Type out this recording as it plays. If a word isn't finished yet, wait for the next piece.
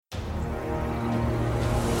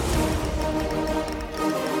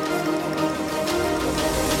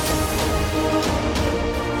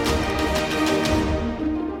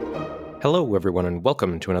Hello, everyone, and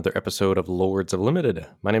welcome to another episode of Lords of Limited.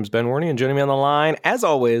 My name's Ben Warney, and joining me on the line, as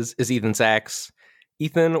always, is Ethan Sachs.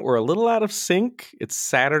 Ethan, we're a little out of sync. It's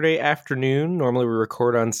Saturday afternoon. Normally we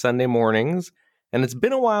record on Sunday mornings, and it's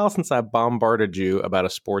been a while since I bombarded you about a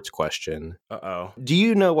sports question. Uh-oh. Do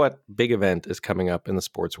you know what big event is coming up in the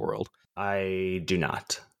sports world? I do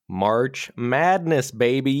not. March Madness,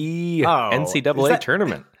 baby! Oh, NCAA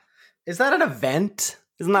tournament. Is that an event?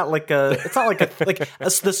 Isn't that like a... It's not like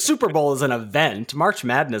the Super Bowl is an event. March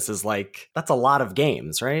Madness is like... That's a lot of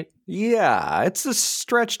games, right? Yeah, it's a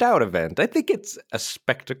stretched out event. I think it's a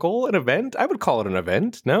spectacle, an event. I would call it an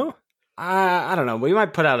event, no? I don't know. We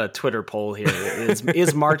might put out a Twitter poll here.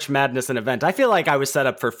 Is March Madness an event? I feel like I was set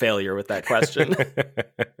up for failure with that question.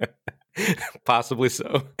 Possibly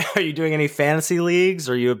so. Are you doing any fantasy leagues?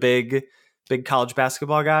 Are you a big college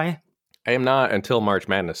basketball guy? I am not until March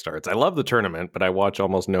Madness starts. I love the tournament, but I watch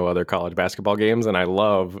almost no other college basketball games, and I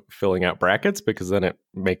love filling out brackets because then it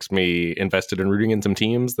makes me invested in rooting in some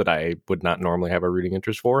teams that I would not normally have a rooting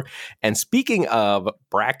interest for. And speaking of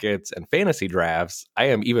brackets and fantasy drafts, I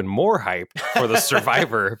am even more hyped for the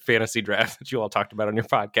Survivor fantasy draft that you all talked about on your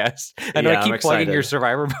podcast. I know I keep plugging your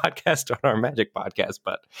Survivor podcast on our Magic podcast,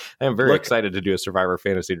 but I am very excited to do a Survivor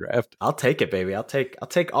fantasy draft. I'll take it, baby. I'll take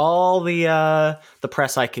all the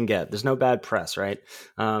press I can get. There's no bad press, right?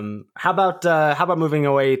 How about moving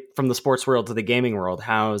away from the sports world to the gaming world?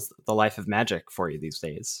 How's the life of Magic for you these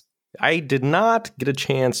days? I did not get a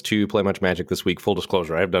chance to play much Magic this week. Full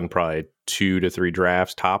disclosure, I've done probably 2 to 3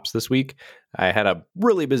 drafts tops this week. I had a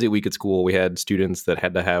really busy week at school. We had students that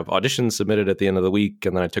had to have auditions submitted at the end of the week,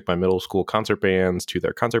 and then I took my middle school concert bands to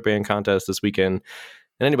their concert band contest this weekend.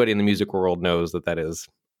 And anybody in the music world knows that is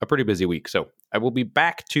a pretty busy week. So I will be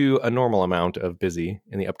back to a normal amount of busy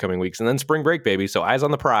in the upcoming weeks. And then spring break, baby. So eyes on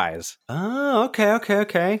the prize. Oh,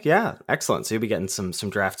 okay. Yeah, excellent. So you'll be getting some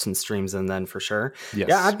drafts and streams in then for sure. Yes.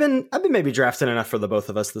 Yeah, I've been maybe drafting enough for the both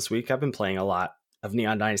of us this week. I've been playing a lot of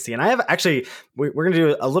Neon Dynasty. And I have actually, we're going to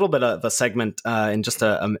do a little bit of a segment in just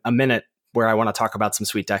a minute, where I want to talk about some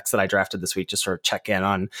sweet decks that I drafted this week, just sort of check in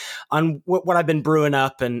on what I've been brewing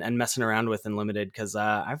up and messing around with in Limited, because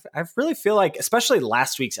I really feel like, especially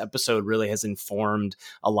last week's episode really has informed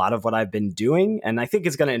a lot of what I've been doing, and I think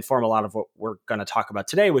it's going to inform a lot of what we're going to talk about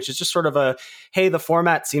today, which is just sort of hey, the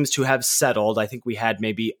format seems to have settled. I think we had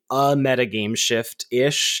maybe a meta game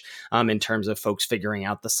shift-ish in terms of folks figuring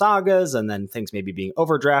out the sagas, and then things maybe being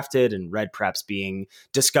overdrafted, and red perhaps being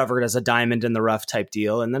discovered as a diamond in the rough type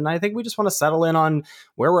deal, and then I think we just want to settle in on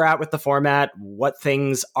where we're at with the format, what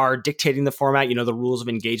things are dictating the format, the rules of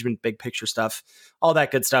engagement, big picture stuff, all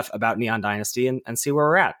that good stuff about Neon Dynasty, and see where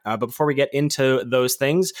we're at. But before we get into those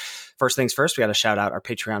things first, we got to shout out our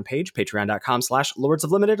Patreon page. Patreon.com/Lords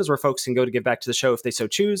of Limited is where folks can go to give back to the show if they so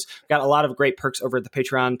choose. We've got a lot of great perks over at the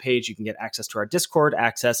Patreon page. You can get access to our Discord,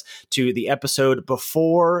 access to the episode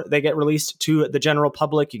before they get released to the general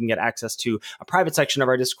public. You can get access to a private section of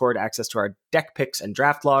our Discord, access to our deck picks and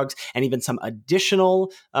draft logs, and even some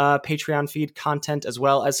additional Patreon feed content, as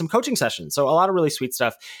well as some coaching sessions. So a lot of really sweet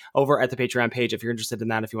stuff over at the Patreon page if you're interested in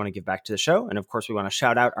that, if you want to give back to the show. And of course, we want to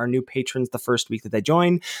shout out our new patrons the first week that they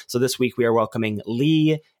join. So this week we are welcoming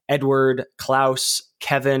Lee, Edward, Klaus,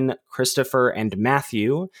 Kevin, Christopher, and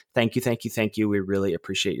Matthew. Thank you. We really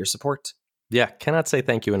appreciate your support. Yeah, cannot say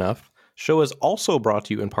thank you enough. Show is also brought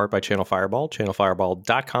to you in part by Channel Fireball,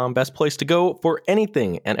 channelfireball.com. Best place to go for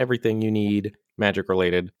anything and everything you need Magic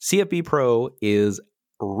related. CFB Pro is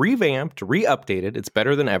revamped, re-updated. It's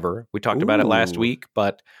better than ever. We talked about it last week,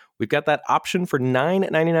 but we've got that option for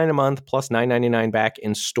 $9.99 a month plus $9.99 back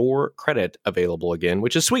in store credit available again,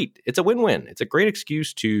 which is sweet. It's a win-win. It's a great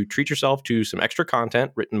excuse to treat yourself to some extra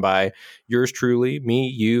content written by yours truly, me,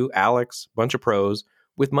 you, Alex, bunch of pros,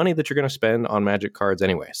 with money that you're going to spend on Magic cards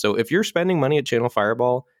anyway. So if you're spending money at Channel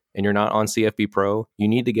Fireball and you're not on CFB Pro, you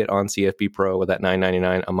need to get on CFB Pro with that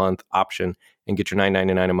 $9.99 a month option and get your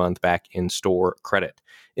 $9.99 a month back in store credit.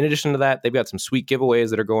 In addition to that, they've got some sweet giveaways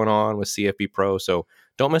that are going on with CFB Pro, so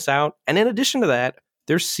don't miss out. And in addition to that,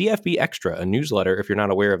 there's CFB Extra, a newsletter, if you're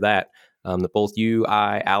not aware of that both you,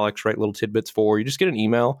 I, Alex write little tidbits for. You just get an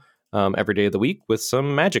email every day of the week with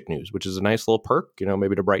some Magic news, which is a nice little perk,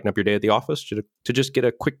 maybe to brighten up your day at the office, to just get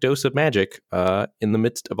a quick dose of Magic in the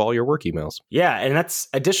midst of all your work emails. Yeah, and that's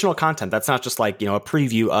additional content. That's not just like, a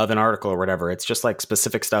preview of an article or whatever. It's just like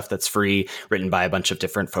specific stuff that's free, written by a bunch of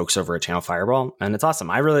different folks over at Channel Fireball, and it's awesome.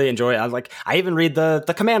 I really enjoy it. I even read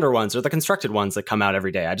the Commander ones or the constructed ones that come out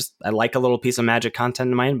every day. I like a little piece of Magic content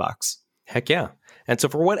in my inbox. Heck yeah. And so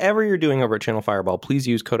for whatever you're doing over at Channel Fireball, please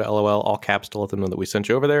use code LOL, all caps, to let them know that we sent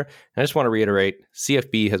you over there. And I just want to reiterate,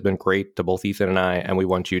 CFB has been great to both Ethan and I, and we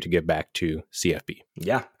want you to give back to CFB.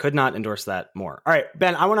 Yeah, could not endorse that more. All right,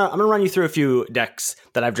 Ben, I'm gonna run you through a few decks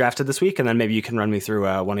that I've drafted this week, and then maybe you can run me through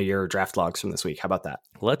one of your draft logs from this week. How about that?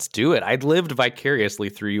 Let's do it. I lived vicariously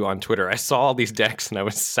through you on Twitter. I saw all these decks and I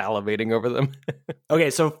was salivating over them. Okay,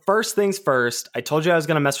 so first things first, I told you I was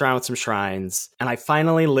going to mess around with some shrines, and I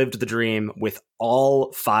finally lived the dream with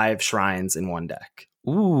all 5 shrines in one deck.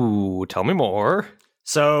 Ooh, tell me more.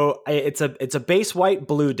 So it's a base white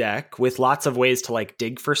blue deck with lots of ways to like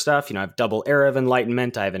dig for stuff. You know, I have double Era of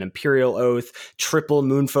Enlightenment, I have an Imperial Oath, triple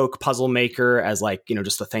Moonfolk Puzzle Maker as like, you know,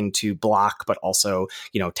 just a thing to block, but also,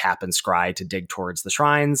 you know, tap and scry to dig towards the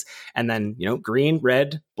shrines. And then, you know, green,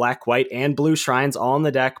 red, black, white, and blue shrines all in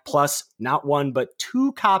the deck, plus not 1, but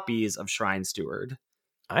 2 copies of Shrine Steward.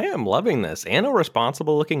 I am loving this. And a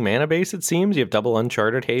responsible looking mana base, it seems. You have double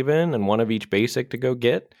Uncharted Haven and 1 of each basic to go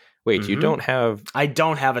get. Wait, you don't have... I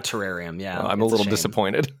don't have a Terrarium, yeah. Oh, I'm a little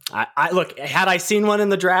disappointed. I look, had I seen one in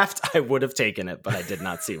the draft, I would have taken it, but I did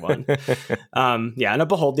not see one. Yeah, and a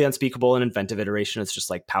Behold the Unspeakable and Inventive Iteration. It's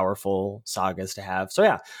just like powerful sagas to have. So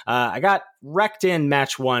yeah, I got wrecked in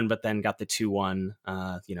match 1, but then got the 2-1,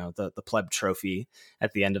 you know, the pleb trophy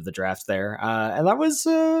at the end of the draft there. And that was...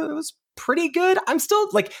 it was pretty good. I'm still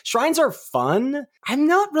like, shrines are fun. I'm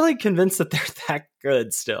not really convinced that they're that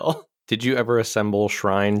good still. Did you ever assemble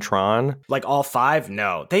Shrine Tron? Like all 5?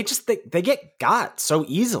 No. They get got so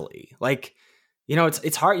easily. Like, you know,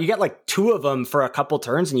 it's hard. You get like 2 of them for a couple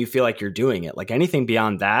turns and you feel like you're doing it. Like anything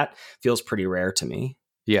beyond that feels pretty rare to me.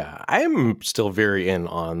 Yeah, I'm still very in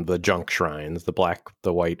on the junk shrines, the black,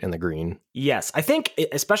 the white, and the green. Yes, I think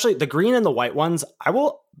especially the green and the white ones, I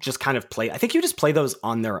will just kind of play. I think you just play those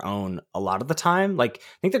on their own a lot of the time. Like,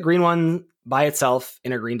 I think the green one by itself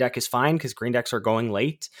in a green deck is fine because green decks are going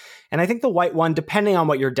late. And I think the white one, depending on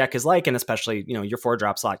what your deck is like, and especially, you know, your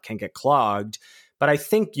 4-drop slot can get clogged. But I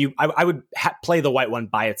think I would play the white one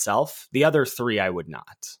by itself. The other 3, I would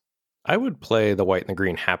not. I would play the white and the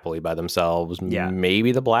green happily by themselves. Yeah.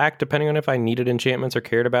 Maybe the black, depending on if I needed enchantments or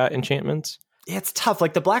cared about enchantments. Yeah, it's tough.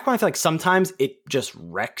 Like the black one, I feel like sometimes it just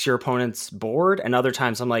wrecks your opponent's board. And other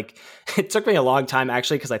times I'm like, it took me a long time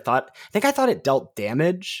actually, because I thought it dealt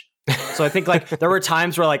damage. So I think like there were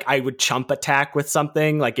times where like I would chump attack with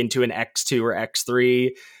something like into an X2 or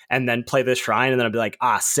X3 and then play the shrine. And then I'd be like,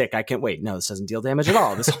 sick. I can't wait. No, this doesn't deal damage at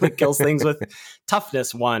all. This only kills things with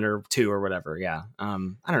toughness 1 or 2 or whatever. Yeah. I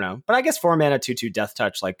don't know. But I guess 4 mana, 2/2 Death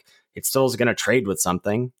Touch, like it still is going to trade with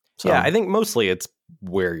something. So. Yeah, I think mostly it's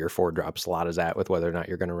where your 4-drop slot is at with whether or not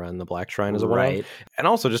you're going to run the black shrine as well. Right. And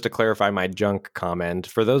also just to clarify my junk comment,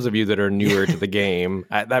 for those of you that are newer to the game,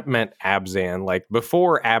 that meant Abzan. Like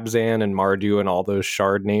before Abzan and Mardu and all those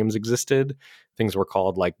shard names existed, things were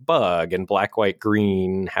called like Bug, and black, white,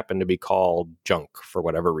 green happened to be called junk for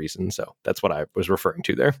whatever reason. So that's what I was referring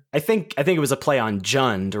to there. I think it was a play on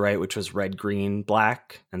Jund, right, which was red, green,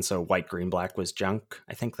 black, and so white, green, black was junk.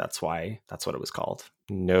 I think that's what it was called.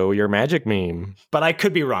 Know your magic meme. But I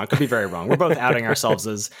could be wrong. Could be very wrong. We're both outing ourselves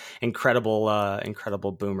as incredible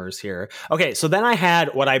boomers here. Okay, so then I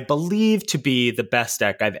had what I believe to be the best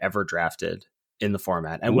deck I've ever drafted in the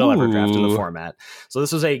format and will ever draft in the format. So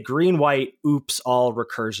this was a green-white oops all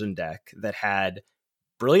recursion deck that had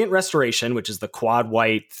Brilliant Restoration, which is the quad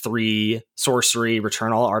white 3 sorcery,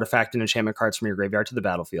 return all artifact and enchantment cards from your graveyard to the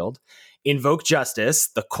battlefield. Invoke Justice,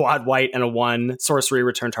 the quad white and a 1 sorcery,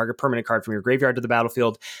 return target permanent card from your graveyard to the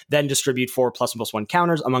battlefield, then distribute 4 +1/+1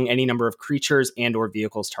 counters among any number of creatures and or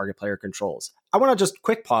vehicles target player controls. I want to just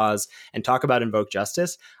quick pause and talk about Invoke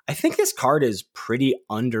Justice. I think this card is pretty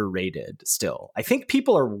underrated still. I think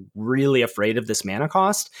people are really afraid of this mana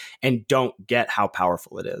cost and don't get how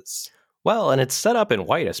powerful it is. Well, and it's set up in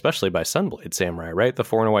white, especially by Sunblade Samurai, right? The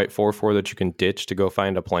 4 and a white 4/4 that you can ditch to go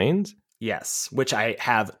find a plains. Yes, which I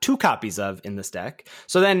have 2 copies of in this deck.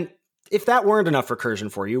 So then, if that weren't enough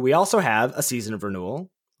recursion for you, we also have a Season of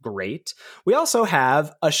Renewal. Great. We also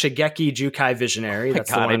have a Shigeki Jukai Visionary.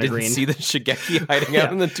 That's the one in the green. I didn't see the Shigeki hiding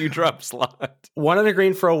out in the 2-drop slot. 1 in a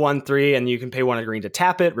green for a 1/3, and you can pay 1 in a green to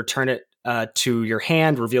tap it, return it to your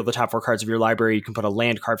hand, reveal the top 4 cards of your library. You can put a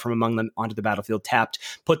land card from among them onto the battlefield tapped,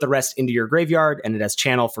 put the rest into your graveyard, and it has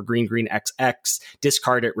channel for green, green, XX,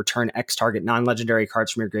 discard it, return X target non-legendary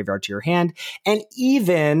cards from your graveyard to your hand, and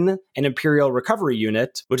even an Imperial Recovery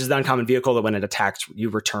Unit, which is the uncommon vehicle that when it attacks, you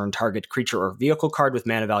return target creature or vehicle card with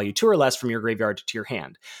mana value 2 or less from your graveyard to your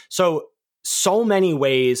hand. So many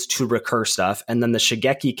ways to recur stuff, and then the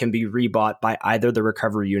Shigeki can be rebought by either the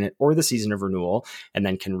Recovery Unit or the Season of Renewal, and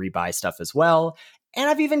then can rebuy stuff as well. And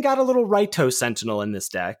I've even got a little Raito Sentinel in this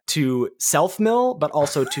deck to self-mill, but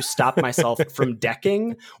also to stop myself from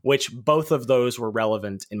decking, which both of those were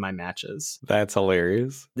relevant in my matches. That's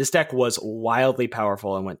hilarious. This deck was wildly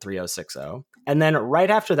powerful and went 3-0-6-0. And then right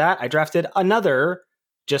after that, I drafted another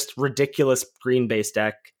just ridiculous green-based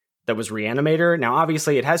deck that was Reanimator. Now,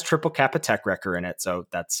 obviously, it has triple Kappa Tech Wrecker in it, so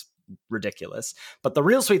that's ridiculous. But the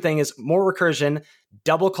real sweet thing is more recursion,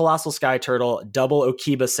 double Colossal Sky Turtle, double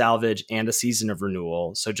Okiba Salvage, and a Season of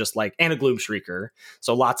Renewal. So just like, and a Gloom Shrieker.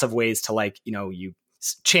 So lots of ways to like, you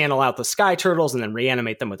channel out the Sky Turtles and then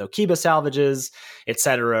reanimate them with Okiba Salvages,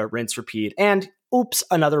 etc. Rinse, repeat. And oops,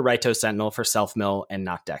 another Raito Sentinel for self-mill and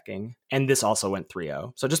not decking. And this also went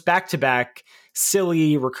 3-0. So just back-to-back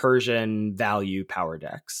silly recursion value power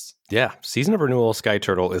decks. Yeah, Season of Renewal Sky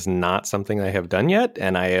Turtle is not something I have done yet,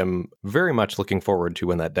 and I am very much looking forward to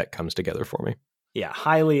when that deck comes together for me. Yeah,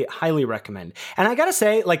 highly, highly recommend. And I gotta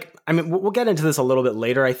say, like, I mean, we'll get into this a little bit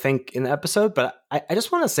later, I think, in the episode, but I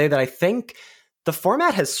just want to say that I think the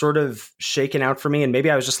format has sort of shaken out for me, and maybe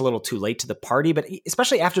I was just a little too late to the party, but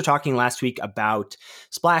especially after talking last week about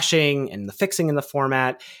splashing and the fixing in the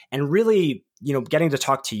format, and really, getting to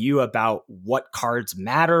talk to you about what cards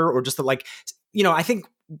matter, or just that, like, I think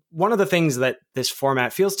one of the things that this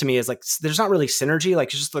format feels to me is like, there's not really synergy.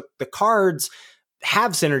 Like, it's just the cards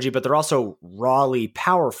have synergy, but they're also rawly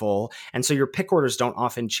powerful. And so your pick orders don't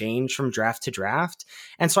often change from draft to draft.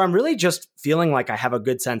 And so I'm really just feeling like I have a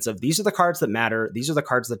good sense of these are the cards that matter. These are the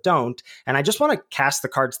cards that don't. And I just want to cast the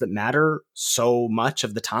cards that matter so much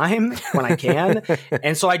of the time when I can.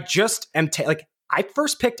 And so I just am I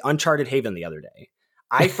first picked Uncharted Haven the other day.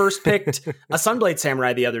 I first picked a Sunblade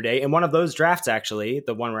Samurai the other day in one of those drafts, actually,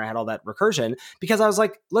 the one where I had all that recursion, because I was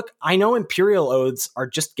like, look, I know Imperial Oaths are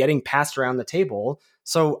just getting passed around the table.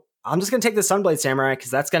 So I'm just going to take the Sunblade Samurai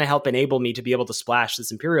because that's going to help enable me to be able to splash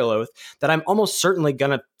this Imperial Oath that I'm almost certainly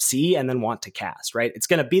going to see and then want to cast, right? It's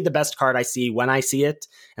going to be the best card I see when I see it.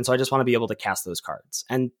 And so I just want to be able to cast those cards.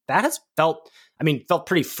 And that has felt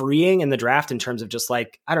pretty freeing in the draft in terms of just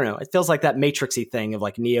like, I don't know, it feels like that Matrixy thing of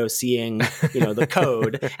like Neo seeing, the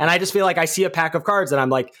code. And I just feel like I see a pack of cards and I'm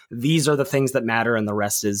like, these are the things that matter. And the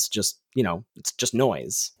rest is just, it's just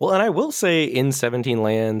noise. Well, and I will say in 17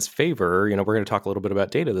 Land's favor, we're going to talk a little bit about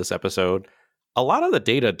data this episode. A lot of the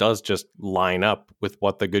data does just line up with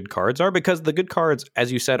what the good cards are, because the good cards, as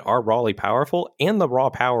you said, are rawly powerful, and the raw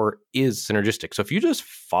power is synergistic. So if you just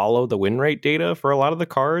follow the win rate data for a lot of the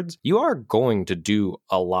cards, you are going to do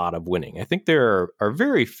a lot of winning. I think there are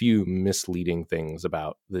very few misleading things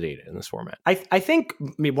about the data in this format. I think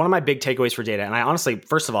one of my big takeaways for data, and I honestly,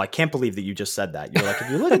 first of all, I can't believe that you just said that. You're like, if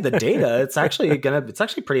you look at the data, it's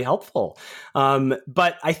actually pretty helpful.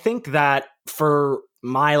 But I think that for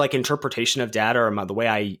my like interpretation of data, or the way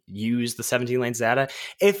I use the 17 Lanes data,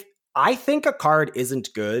 if I think a card isn't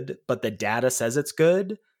good, but the data says it's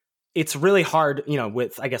good, it's really hard,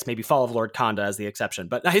 with, I guess, maybe Fall of Lord Khanda as the exception,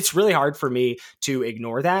 but it's really hard for me to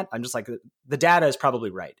ignore that. I'm just like, the data is probably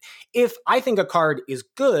right. If I think a card is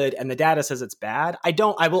good and the data says it's bad, I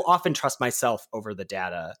will often trust myself over the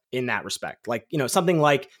data in that respect. Like, something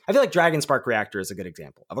like, I feel like Dragon Spark Reactor is a good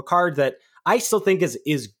example of a card that I still think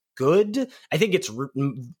is good. I think it's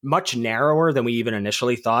much narrower than we even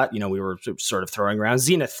initially thought. We were sort of throwing around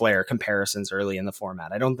Zenith Flare comparisons early in the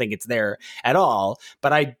format. I don't think it's there at all,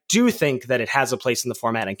 but I do think that it has a place in the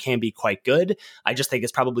format and can be quite good. I just think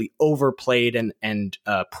it's probably overplayed and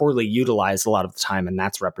poorly utilized a lot of the time, and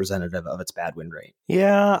that's representative of its bad win rate.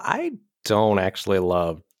 Yeah, I don't actually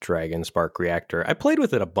love Dragon Spark Reactor. I played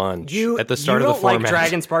with it a bunch at the start of the format. You don't like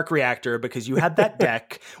Dragon Spark Reactor because you had that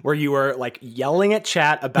deck where you were like yelling at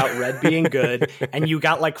chat about red being good, and you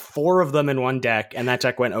got like 4 of them in one deck, and that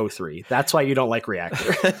deck went 0-3. That's why you don't like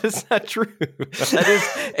Reactor. That's not true. That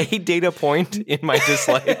is a data point in my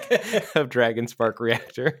dislike of Dragon Spark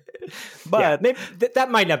Reactor. But maybe that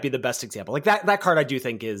might not be the best example. Like that card I do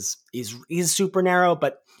think is super narrow,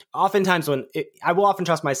 but oftentimes I will often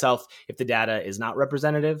trust myself if the data is not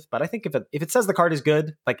representative. But I think if it says the card is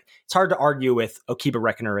good, like, it's hard to argue with Okiba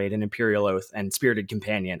Reckonerate and Imperial Oath and Spirited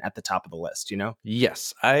Companion at the top of the list,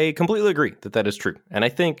 Yes, I completely agree that is true. And I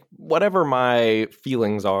think whatever my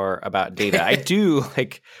feelings are about data, I do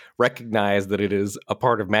recognize that it is a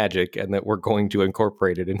part of Magic and that we're going to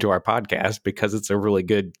incorporate it into our podcast because it's a really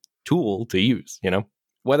good tool to use,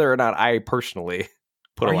 whether or not I personally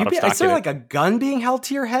put a lot of stock in it. Is there like a gun being held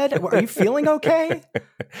to your head? Are you feeling okay?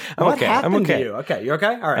 What happened to you? Okay, you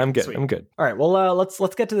okay? All right, I'm good. Sweet. I'm good. All right, well,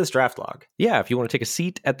 let's get to this draft log. Yeah, if you want to take a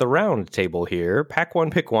seat at the round table here, pack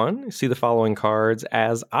one, pick one. See the following cards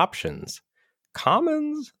as options: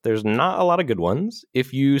 Commons, there's not a lot of good ones.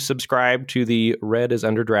 If you subscribe to the red is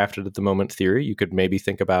underdrafted at the moment theory, you could maybe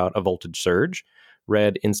think about a Voltage Surge.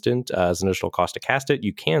 Red instant as an additional cost to cast it.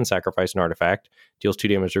 You can sacrifice an artifact, deals 2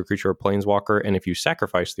 damage to a creature or planeswalker, and if you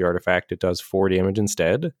sacrifice the artifact, it does 4 damage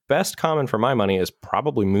instead. Best common for my money is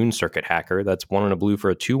probably Moon Circuit Hacker. That's 1 and a blue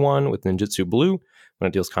for a 2/1 with Ninjutsu Blue. When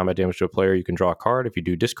it deals combat damage to a player, you can draw a card. If you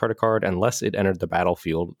do, discard a card unless it entered the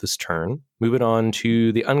battlefield this turn. Moving on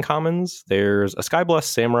to the uncommons, there's a Skyblessed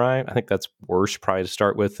Samurai. I think that's worse probably to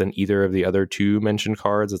start with than either of the other 2 mentioned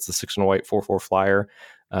cards. It's the 6 and a white 4/4 flyer.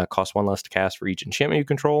 Costs 1 less to cast for each enchantment you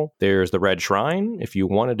control. There's the Red Shrine, if you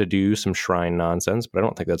wanted to do some shrine nonsense, but I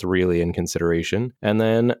don't think that's really in consideration. And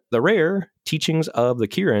then the rare Teachings of the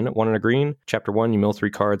Kirin, 1 and a green. Chapter 1, you mill 3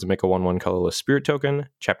 cards and make a 1/1 colorless spirit token.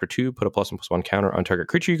 Chapter 2, put a +1/+1 counter on target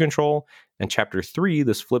creature you control. And Chapter 3,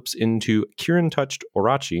 this flips into Kirin Touched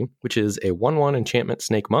Orochi, which is a 1/1 enchantment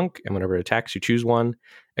snake monk, and whenever it attacks, you choose one,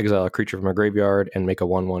 exile a creature from a graveyard, and make a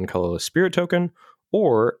 1/1 colorless spirit token.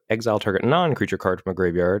 Or exile target non-creature card from a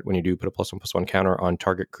graveyard. When you do, put a +1/+1 counter on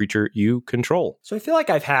target creature you control. So I feel like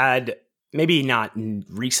I've had, maybe not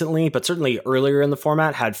recently, but certainly earlier in the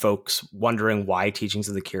format, had folks wondering why Teachings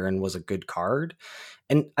of the Kirin was a good card.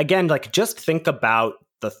 And again, like, just think about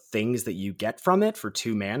the things that you get from it for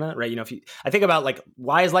 2 mana, right? You know, I think about, like,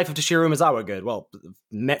 why is Life of Toshiro Umezawa good? Well,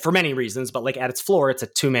 for many reasons, but like at its floor, it's a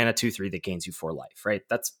 2 mana 2/3 that gains you 4 life, right?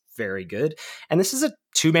 That's very good. And this is a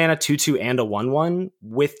 2 mana 2/2 and a 1/1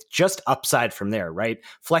 with just upside from there, right?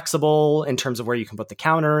 Flexible in terms of where you can put the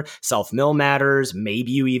counter. Self-mill matters.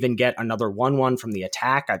 Maybe you even get another 1/1 from the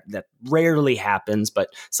attack. That rarely happens, but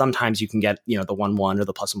sometimes you can get, you know, the 1/1 or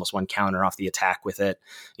the +1/+1 counter off the attack with it.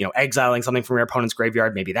 You know, exiling something from your opponent's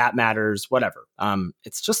graveyard, maybe that matters. Whatever.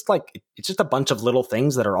 It's just a bunch of little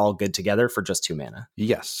things that are all good together for just 2 mana.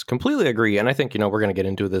 Yes, completely agree. And I think, you know, we're going to get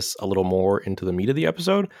into this a little more into the meat of the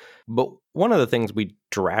episode. But one of the things we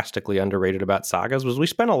drastically underrated about Sagas was we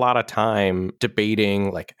spent a lot of time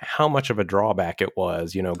debating like how much of a drawback it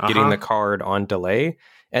was, you know, getting the card on delay.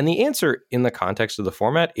 And the answer in the context of the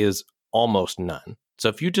format is almost none. So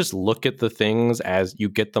if you just look at the things as you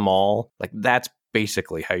get them all, like that's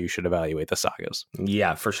basically how you should evaluate the Sagas.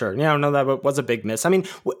 Yeah, for sure. Yeah, no, that was a big miss. I mean,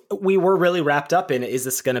 we were really wrapped up in, is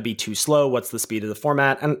this going to be too slow? What's the speed of the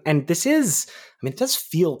format? And this is, I mean, it does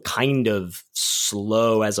feel kind of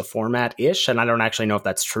slow as a format-ish, and I don't actually know if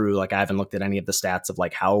that's true. Like, I haven't looked at any of the stats of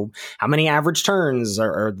like how many average turns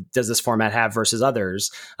or does this format have versus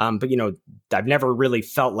others. But, you know, I've never really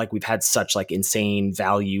felt like we've had such like insane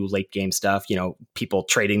value late game stuff, you know, people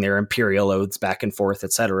trading their Imperial Oaths back and forth,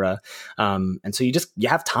 etc. And so you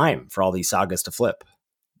have time for all these Sagas to flip.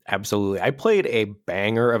 Absolutely. I played a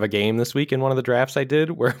banger of a game this week in one of the drafts I did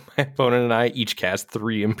where my opponent and I each cast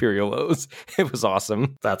 3 Imperial Oaths. It was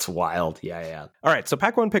awesome. That's wild. Yeah. All right. So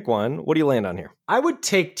pack one, pick one. What do you land on here? I would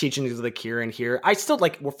take Teachings of the Kirin here. I still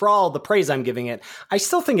for all the praise I'm giving it, I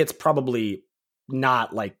still think it's probably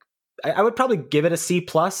not like, I would probably give it a C+.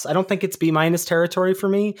 I don't think it's B- territory for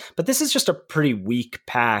me, but this is just a pretty weak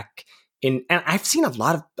pack. And I've seen a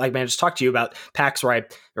lot of, like, man, I just talked to you about drafts where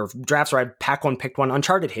I pack one, picked one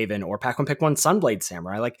Uncharted Haven or pack one, picked one Sunblade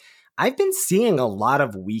Samurai. Like, I've been seeing a lot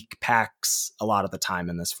of weak packs a lot of the time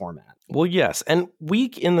in this format. Well, yes. And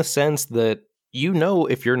weak in the sense that, you know,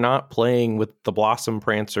 if you're not playing with the Blossom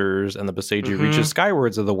Prancers and the Boseiju Reaches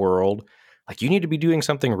Skywards of the world, like, you need to be doing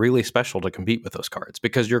something really special to compete with those cards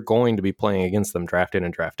because you're going to be playing against them draft in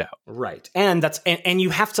and draft out. Right. And and you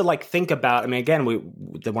have to like think about, I mean, again,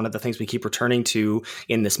 one of the things we keep returning to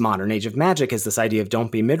in this modern age of Magic is this idea of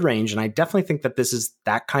don't be mid-range. And I definitely think that this is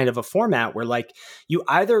that kind of a format where, like, you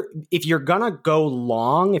either, if you're going to go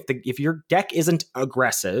long, if your deck isn't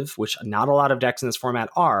aggressive, which not a lot of decks in this format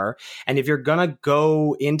are, and if you're going to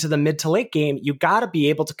go into the mid to late game, you got to be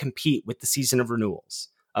able to compete with the Season of Renewals,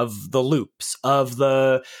 of the loops, of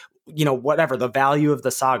the, you know, whatever, the value of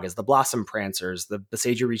the Sagas, the Blossom Prancers, the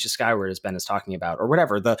Boseiju Reaches Skyward, as Ben is talking about, or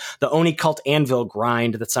whatever, the Oni Cult Anvil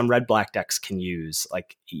grind that some red-black decks can use.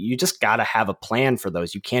 Like, you just got to have a plan for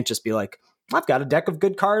those. You can't just be like, I've got a deck of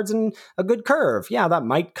good cards and a good curve. Yeah, that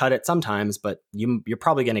might cut it sometimes, but you're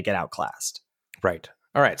probably going to get outclassed. Right.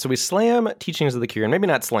 All right, so we slam Teachings of the Kirin. Maybe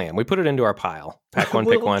not slam. We put it into our pile. Pack one,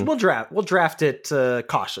 pick one. We'll draft it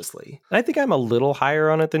cautiously. I think I'm a little higher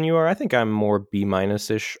on it than you are. I think I'm more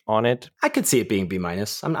B-ish on it. I could see it being B-.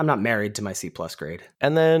 I'm not married to my C+ grade.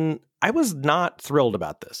 And then I was not thrilled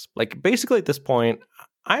about this. Like, basically at this point,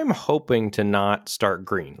 I'm hoping to not start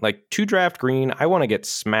green. Like, 2 draft green, I want to get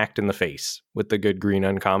smacked in the face with the good green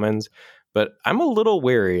uncommons. but I'm a little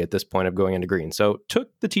wary at this point of going into green. So took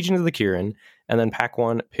the Teachings of the Kirin, and then pack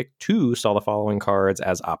 1, pick 2, saw the following cards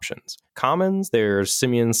as options. Commons, there's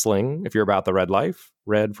Simeon Sling, if you're about the red life.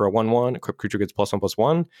 Red for a 1/1, equipped creature gets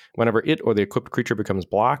 +1/+1. Whenever it or the equipped creature becomes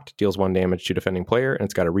blocked, deals 1 damage to defending player, and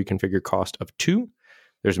it's got a reconfigured cost of 2.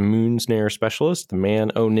 There's Moonsnare Specialist, the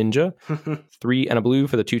Man-O Ninja. 3 and a blue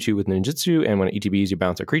for the 2/2 with ninjutsu, and when it ETBs, you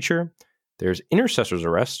bounce a creature. There's Intercessor's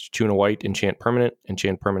Arrest, 2 and a white, enchant permanent.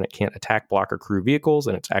 Enchant permanent can't attack, block, or crew vehicles,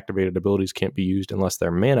 and its activated abilities can't be used unless they're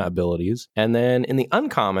mana abilities. And then in the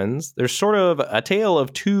uncommons, there's sort of a tale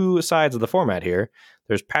of 2 sides of the format here.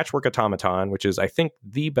 There's Patchwork Automaton, which is, I think,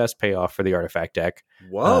 the best payoff for the artifact deck.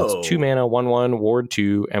 Whoa. It's 2 mana, 1/1, ward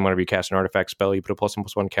 2, and whenever you cast an artifact spell, you put a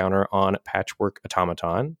 +1/+1 counter on Patchwork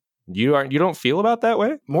Automaton. You don't feel about that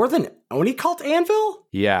way? More than Oni Cult Anvil?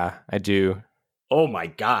 Yeah, I do. Oh my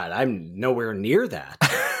god, I'm nowhere near that.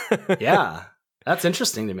 Yeah, that's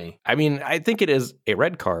interesting to me. I mean, I think it is a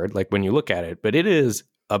red card, like when you look at it, but it is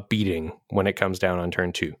a beating when it comes down on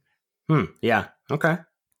turn 2. Yeah, okay.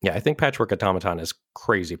 Yeah, I think Patchwork Automaton is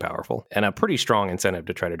crazy powerful and a pretty strong incentive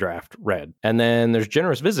to try to draft red. And then there's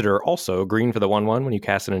Generous Visitor, also green for the 1/1. When you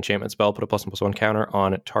cast an enchantment spell, put a +1/+1 counter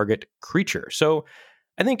on target creature. So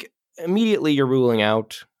I think immediately you're ruling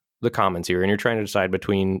out the commons here, and you're trying to decide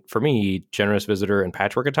between, for me, Generous Visitor and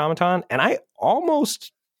Patchwork Automaton. And I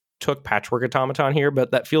almost took Patchwork Automaton here,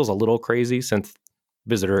 but that feels a little crazy since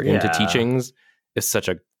Visitor into Teachings is such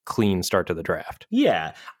a clean start to the draft.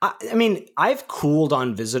 Yeah. I mean, I've cooled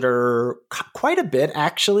on Visitor quite a bit,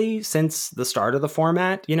 actually, since the start of the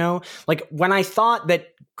format, you know? Like, when I thought that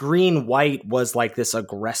green-white was like this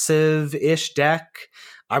aggressive-ish deck,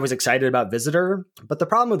 I was excited about Visitor, but the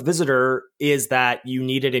problem with Visitor is that you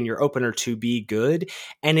need it in your opener to be good,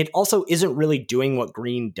 and it also isn't really doing what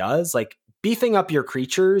green does. Like, beefing up your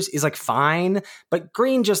creatures is like fine, but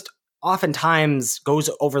green just oftentimes goes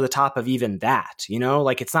over the top of even that, you know?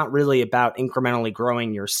 Like, it's not really about incrementally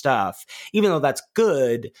growing your stuff, even though that's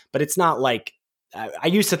good, but it's not like, I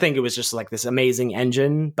used to think it was just like this amazing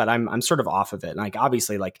engine, but I'm sort of off of it. And like,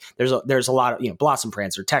 obviously, like there's a lot of, you know, Blossom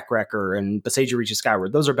Prancer, Tech Wrecker, and Boseiju Reaches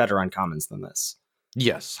Skyward. Those are better uncommons than this.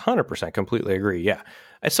 Yes, 100%, completely agree. Yeah.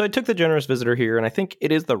 So I took the Generous Visitor here, and I think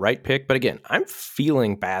it is the right pick. But again, I'm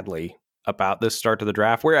feeling badly about this start to the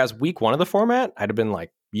draft. Whereas week 1 of the format, I'd have been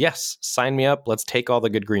like, yes, sign me up. Let's take all the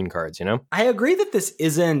good green cards, you know? I agree that this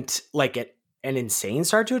isn't like an insane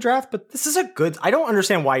start to a draft, but this is a good, I don't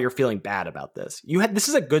understand why you're feeling bad about this. This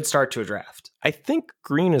is a good start to a draft. I think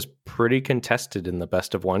green is pretty contested in the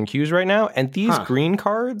best of 1 queues right now. And these green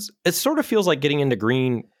cards, it sort of feels like getting into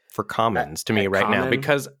green for commons to me right now,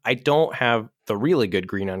 because I don't have the really good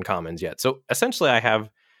green uncommons yet. So essentially I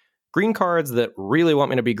have green cards that really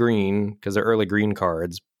want me to be green because they're early green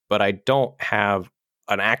cards, but I don't have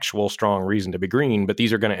an actual strong reason to be green, but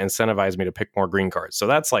these are going to incentivize me to pick more green cards. So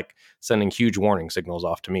that's like sending huge warning signals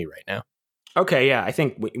off to me right now. Okay, yeah, I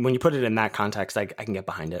think when you put it in that context, I can get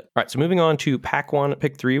behind it. All right, so moving on to pack 1,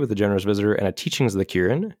 pick 3 with the Generous Visitor and a Teachings of the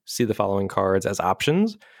Kirin. See the following cards as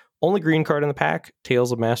options. Only green card in the pack,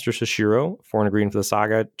 Tales of Master Sashiro, 4 and a green for the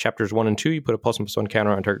saga. Chapters 1 and 2, you put a +1/+1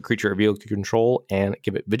 counter on target creature or vehicle you control and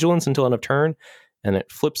give it Vigilance until end of turn. And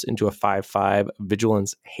it flips into a 5/5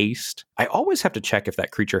 Vigilance Haste. I always have to check if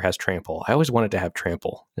that creature has Trample. I always want it to have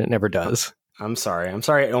Trample. It never does. I'm sorry.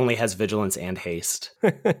 It only has Vigilance and Haste.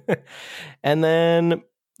 And then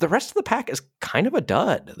the rest of the pack is kind of a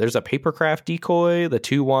dud. There's a Papercraft Decoy, the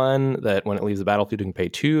 2/1 that when it leaves the battlefield you can pay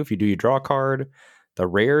 2. If you do, you draw a card. The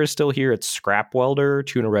rare is still here. It's Scrap Welder,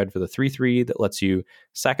 2 and a red for the 3/3 that lets you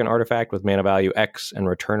sack an artifact with mana value X and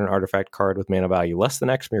return an artifact card with mana value less than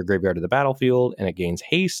X from your graveyard to the battlefield, and it gains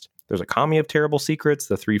haste. There's a Kami of Terrible Secrets,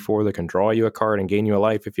 the 3/4 that can draw you a card and gain you a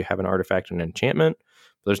life if you have an artifact and an enchantment.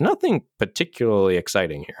 But there's nothing particularly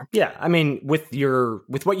exciting here. Yeah, I mean, with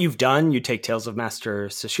what you've done, you take Tales of Master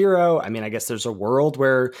Sashiro. I mean, I guess there's a world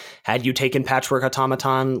where had you taken Patchwork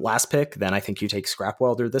Automaton last pick, then I think you take Scrap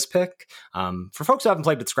Welder this pick. For folks who haven't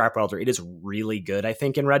played with Scrap Welder, it is really good, I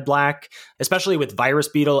think, in Red-Black, especially with Virus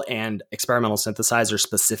Beetle and Experimental Synthesizer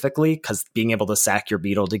specifically, because being able to sack your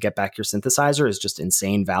Beetle to get back your Synthesizer is just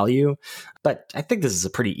insane value. But I think this is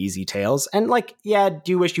a pretty easy Tails. And like, yeah,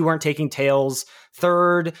 do you wish you weren't taking Tails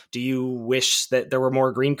third? Do you wish that there were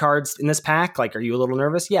more green cards in this pack? Like, are you a little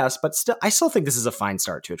nervous? Yes, but I still think this is a fine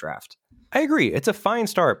start to a draft. I agree. It's a fine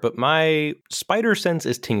start, but my spider sense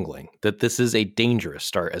is tingling that this is a dangerous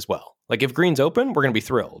start as well. Like, if green's open, we're going to be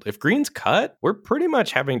thrilled. If green's cut, we're pretty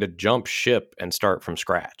much having to jump ship and start from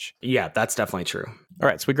scratch. Yeah, that's definitely true. All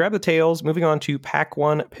right, so we grab the tails. Moving on to pack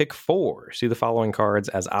 1, pick 4. See the following cards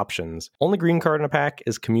as options. Only green card in a pack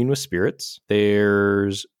is Commune with Spirits.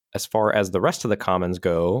 There's As far as the rest of the commons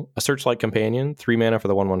go, a Searchlight Companion, 3 mana for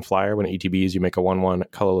the 1/1 flyer. When it ETBs, you make a 1/1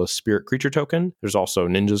 colorless spirit creature token. There's also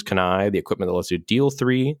Ninja's Kanai, the equipment that lets you deal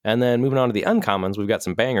 3. And then moving on to the uncommons, we've got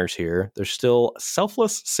some bangers here. There's still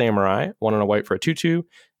Selfless Samurai, 1 and a white for a 2/2.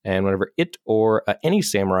 And whenever it or any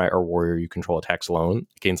samurai or warrior you control attacks alone,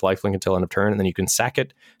 it gains lifelink until end of turn, and then you can sack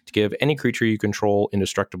it to give any creature you control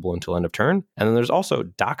indestructible until end of turn. And then there's also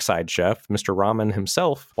Dockside Chef, Mr. Ramen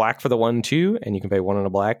himself, black for the 1/2, and you can pay 1 and a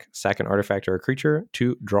black, sack an artifact or a creature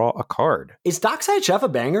to draw a card. Is Dockside Chef a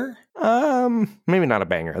banger? Maybe not a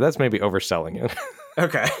banger. That's maybe overselling it.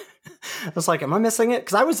 Okay. I was like, am I missing it?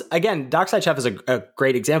 Because Dockside Chef is a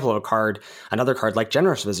great example of another card like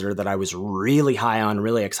Generous Visitor that I was really high on,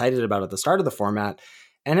 really excited about at the start of the format,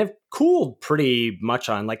 and have cooled pretty much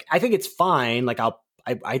on. Like, I think it's fine. Like,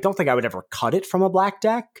 I don't think I would ever cut it from a black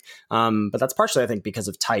deck, but that's partially, I think, because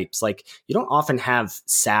of types. Like, you don't often have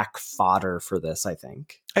sack fodder for this, I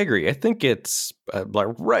think. I agree. I think it's like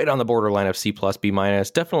right on the borderline of C+, B-.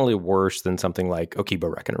 Definitely worse than something like Okiba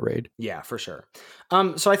Reckoner Raid. Yeah, for sure.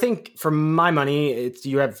 So I think for my money,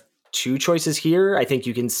 you have two choices here. I think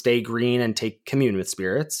you can stay green and take Commune with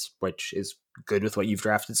Spirits, which is good with what you've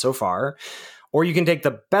drafted so far. Or you can take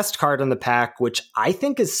the best card in the pack, which I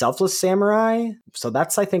think is Selfless Samurai. So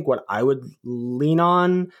that's, I think, what I would lean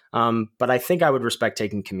on. But I think I would respect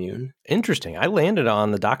taking Commune. Interesting. I landed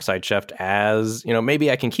on the Dockside Chef as, maybe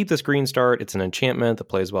I can keep this green start. It's an enchantment that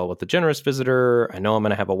plays well with the Generous Visitor. I know I'm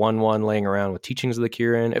going to have a 1/1 laying around with Teachings of the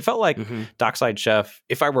Kirin. It felt like Dockside Chef,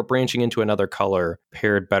 if I were branching into another color,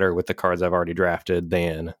 paired better with the cards I've already drafted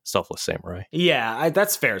than Selfless Samurai. Yeah,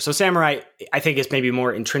 that's fair. So Samurai, I think, is maybe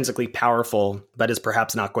more intrinsically powerful, but is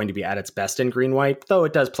perhaps not going to be at its best in green-white, though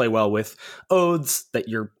it does play well with Oaths that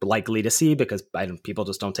you're likely to see because people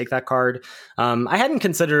just don't take that card. I hadn't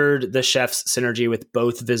considered the Chef's synergy with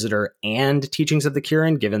both Visitor and Teachings of the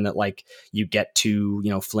Kirin, given that you get two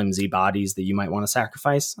flimsy bodies that you might want to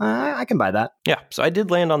sacrifice. I can buy that. Yeah, so I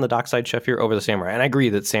did land on the Dockside Chef here over the Samurai, and I agree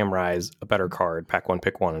that Samurai is a better card. Pack 1,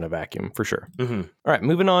 pick 1 in a vacuum, for sure. All right,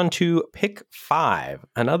 moving on to pick 5.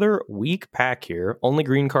 Another weak pack here. Only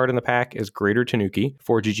green card in the pack is Greater Tanuki,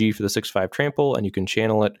 4 GG for the 6/5 trample, and you can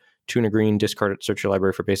channel it, 2 and a green, discard it, search your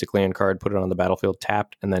library for basic land card, put it on the battlefield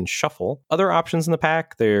tapped, and then shuffle. Other options in the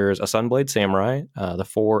pack, there's a Sunblade Samurai, the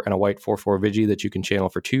 4 and a white 4/4 Vigi that you can channel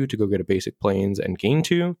for 2 to go get a basic plains and gain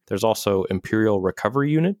 2. There's also Imperial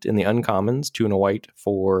Recovery Unit in the uncommons, 2 and a white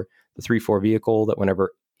for the 3/4 vehicle that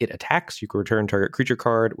whenever it attacks, you can return target creature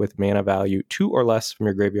card with mana value 2 or less from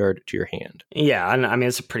your graveyard to your hand. Yeah, I mean,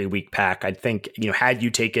 it's a pretty weak pack. I think, had you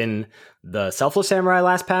taken the Selfless Samurai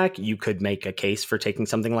last pack, you could make a case for taking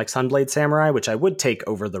something like Sunblade Samurai, which I would take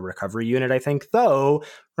over the Recovery Unit, I think. Though,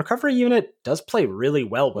 Recovery Unit does play really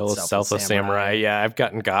well with Selfless Samurai. Yeah, I've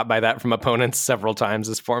gotten got by that from opponents several times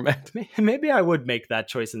this format. Maybe I would make that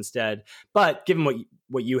choice instead. But given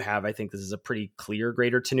what you have, I think this is a pretty clear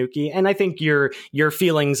Greater Tanuki. And I think your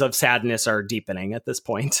feelings of sadness are deepening at this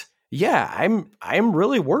point. Yeah, I'm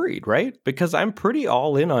really worried, right? Because I'm pretty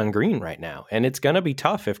all in on green right now, and it's going to be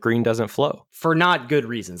tough if green doesn't flow. For not good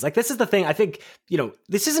reasons. Like, this is the thing. I think,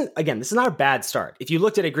 this is not a bad start. If you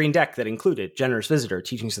looked at a green deck that included Generous Visitor,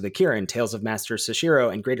 Teachings of the Kirin, Tales of Master Sashiro,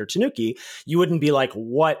 and Greater Tanuki, you wouldn't be like,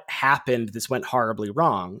 what happened? This went horribly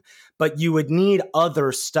wrong. But you would need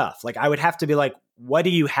other stuff. Like, I would have to be like, what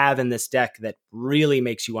do you have in this deck that really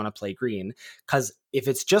makes you want to play green? Because if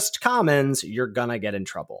it's just commons, you're going to get in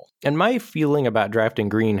trouble. And my feeling about drafting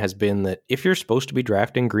green has been that if you're supposed to be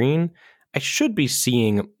drafting green, I should be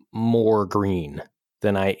seeing more green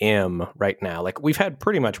than I am right now. Like, we've had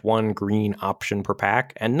pretty much one green option per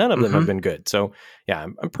pack, and none of them have been good. So, yeah,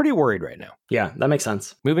 I'm pretty worried right now. Yeah, that makes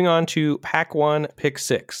sense. Moving on to pack 1, pick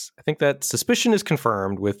 6. I think that suspicion is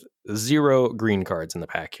confirmed with 0 green cards in the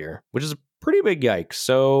pack here, which is a pretty big yikes.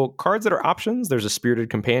 So, cards that are options, there's a Spirited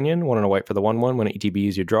Companion, 1 and a white for the 1/1. When it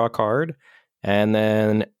ETBs, you draw a card. And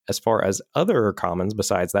then as far as other commons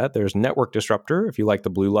besides that, there's Network Disruptor, if you like the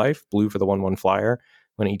blue life, blue for the 1/1 flyer.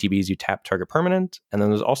 When ETBs, you tap target permanent. And then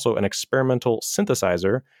there's also an Experimental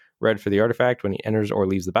Synthesizer, red for the artifact. When he enters or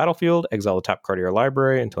leaves the battlefield, exile the top card of your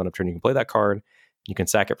library. Until end of turn, you can play that card. You can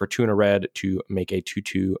sack it for 2 and a red to make a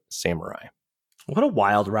 2/2 Samurai. What a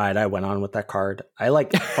wild ride I went on with that card. I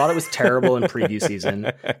thought it was terrible in preview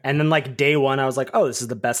season. And then day one, I was like, oh, this is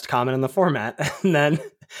the best common in the format. And then,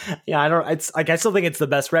 I still think it's the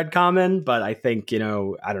best red common, but I think, I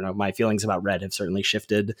don't know, my feelings about red have certainly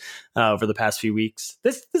shifted over the past few weeks.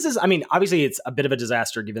 This is, obviously it's a bit of a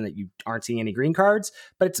disaster given that you aren't seeing any green cards,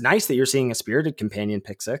 but it's nice that you're seeing a Spirited Companion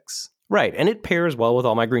pick 6. Right. And it pairs well with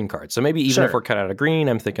all my green cards. So maybe even if we're cut out of green,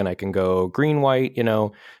 I'm thinking I can go green, white,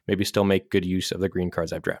 maybe still make good use of the green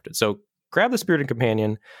cards I've drafted. So grab the Spirited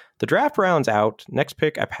Companion. The draft rounds out. Next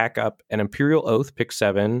pick, I pack up an Imperial Oath, pick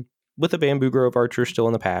 7, with a Bamboo Grove Archer still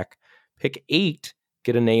in the pack. Pick 8,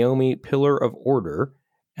 get a Naomi Pillar of Order.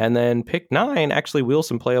 And then pick 9, actually wheel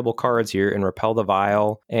some playable cards here and Repel the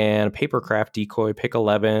Vile and Papercraft Decoy, pick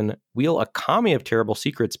 11. Wheel a Kami of Terrible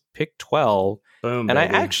Secrets, pick 12. Boom, and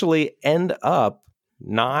baby. I actually end up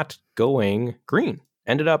not going green.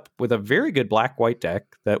 Ended up with a very good black-white deck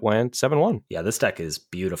that went 7-1. Yeah, this deck is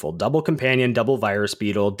beautiful. Double Companion, double Virus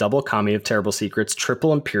Beetle, double Kami of Terrible Secrets,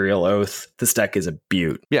 triple Imperial Oath. This deck is a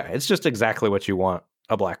beaut. Yeah, it's just exactly what you want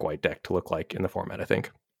a black-white deck to look like in the format, I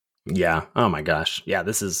think. Yeah. Oh my gosh. Yeah,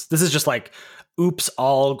 this is just like oops,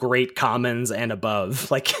 all great commons and above.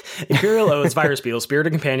 Like Imperial Oath, Virus Beetle,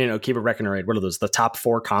 Spirited Companion, Okiba Reckoner. What are those? The top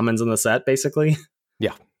 4 commons in the set, basically?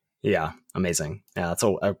 Yeah. Yeah, amazing. Yeah, that's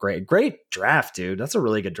a great draft, dude. That's a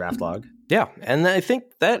really good draft log. Yeah, and I think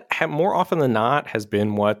that more often than not has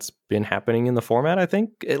been what's been happening in the format, I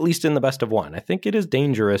think, at least in the best of one. I think it is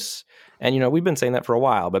dangerous, and we've been saying that for a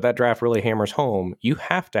while, but that draft really hammers home. You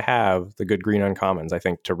have to have the good green uncommons, I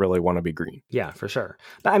think, to really want to be green. Yeah, for sure.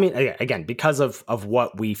 But I mean, again, because of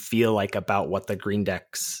what we feel like about what the green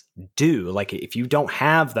decks do, like if you don't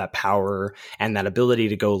have that power and that ability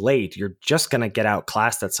to go late, you're just going to get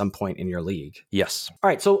outclassed at some point in your league. Yes. All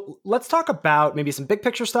right, so let's talk about maybe some big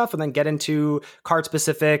picture stuff and then get into card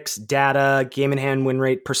specifics, data, game in hand win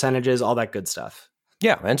rate percentages, all that good stuff.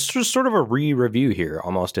 Yeah, and it's just sort of a re-review here,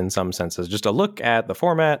 almost in some senses. Just a look at the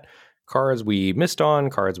format, cards we missed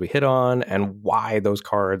on, cards we hit on, and why those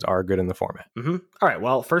cards are good in the format. Mm-hmm. All right,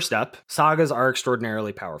 well, first up, sagas are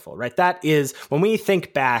extraordinarily powerful, right? That is, when we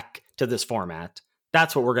think back to this format,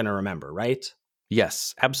 that's what we're going to remember, right?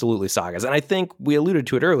 Yes, absolutely sagas. And I think we alluded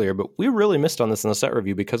to it earlier, but we really missed on this in the set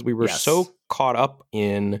review because we were so caught up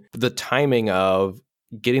in the timing of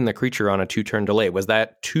getting the creature on a 2-turn delay. Was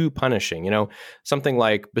that too punishing? Something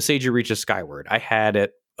like Boseiju Reaches Skyward. I had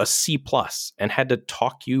it a C+ and had to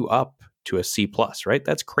talk you up to a C+, right?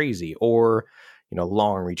 That's crazy. Or,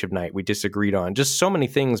 Long Reach of Night, we disagreed on. Just so many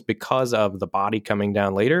things because of the body coming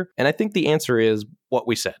down later. And I think the answer is what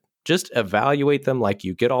we said. Just evaluate them like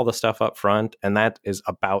you get all the stuff up front, and that is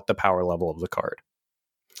about the power level of the card.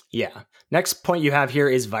 Yeah. Next point you have here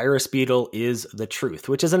is Virus Beetle is the truth,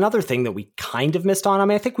 which is another thing that we kind of missed on. I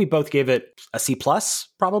mean, I think we both gave it a C+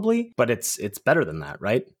 probably, but it's better than that,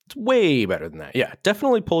 right? It's way better than that. Yeah,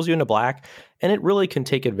 definitely pulls you into black, and it really can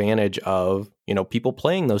take advantage of, people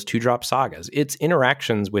playing those 2-drop sagas. Its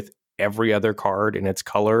interactions with every other card in its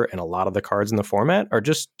color and a lot of the cards in the format are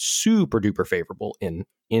just super duper favorable in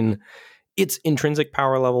its intrinsic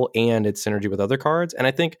power level and its synergy with other cards. And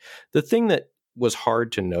I think the thing that was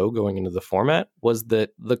hard to know going into the format was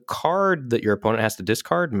that the card that your opponent has to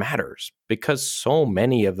discard matters because so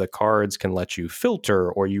many of the cards can let you filter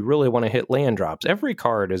or you really want to hit land drops. Every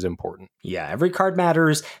card is important. Yeah, every card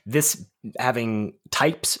matters. This having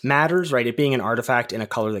types matters, right? It being an artifact in a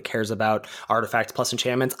color that cares about artifact plus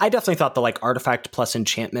enchantments. I definitely thought the artifact plus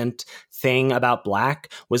enchantment thing about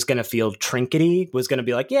black was going to feel trinkety, was going to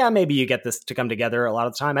be like, yeah, maybe you get this to come together a lot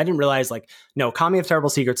of the time. I didn't realize no, Kami of Terrible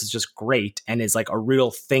Secrets is just great and is a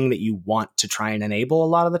real thing that you want to try and enable a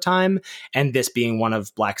lot of the time. And this being one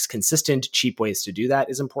of black's consistent, cheap ways to do that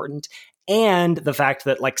is important. And the fact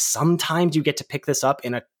that sometimes you get to pick this up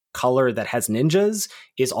in a color that has ninjas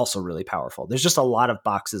is also really powerful. There's just a lot of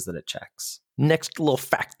boxes that it checks. Next little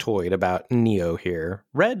factoid about Neo here.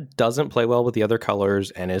 Red doesn't play well with the other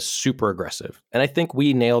colors and is super aggressive. And I think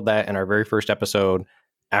we nailed that in our very first episode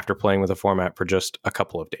after playing with the format for just a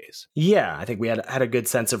couple of days. Yeah, I think we had a good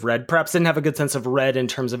sense of red. Perhaps didn't have a good sense of red in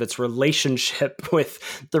terms of its relationship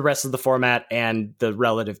with the rest of the format and the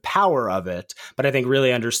relative power of it. But I think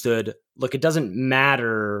really understood, look, it doesn't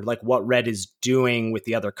matter what red is doing with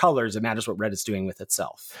the other colors. It matters what red is doing with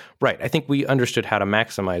itself. Right. I think we understood how to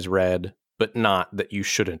maximize red, but not that you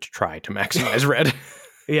shouldn't try to maximize red.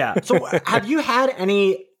 Yeah. So have you had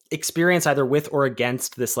any experience either with or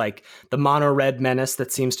against this the mono red menace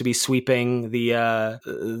that seems to be sweeping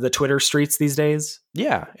the Twitter streets these days?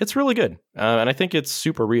 Yeah, it's really good. And I think it's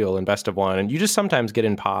super real in best of one. And you just sometimes get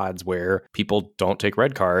in pods where people don't take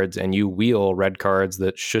red cards and you wheel red cards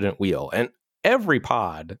that shouldn't wheel. And every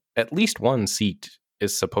pod, at least one seat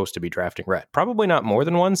is supposed to be drafting red. Probably not more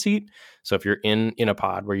than one seat. So if you're in a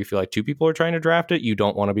pod where you feel like 2 people are trying to draft it, you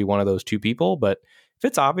don't want to be one of those 2 people. But if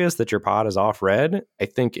it's obvious that your pod is off red, I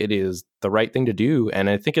think it is the right thing to do. And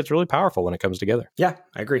I think it's really powerful when it comes together. Yeah,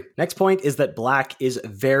 I agree. Next point is that black is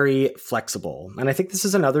very flexible. And I think this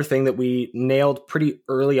is another thing that we nailed pretty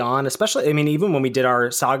early on, especially, I mean, even when we did our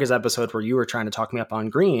Sagas episode where you were trying to talk me up on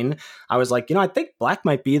green, I was like, I think black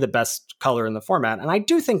might be the best color in the format. And I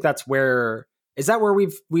do think that's where... Is that where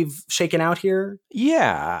we've shaken out here?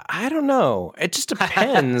 Yeah, I don't know. It just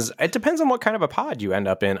depends. It depends on what kind of a pod you end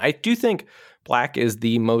up in. I do think black is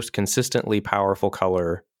the most consistently powerful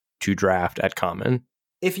color to draft at common.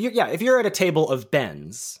 If you're at a table of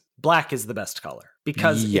Bens, black is the best color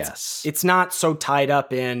because it's not so tied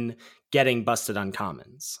up in getting busted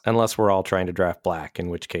uncommons. Unless we're all trying to draft black, in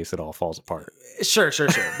which case it all falls apart. Sure.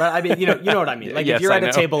 But I mean, you know what I mean. Like yes, if you're at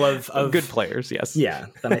a table of good players, yes. Yeah,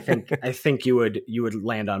 then I think you would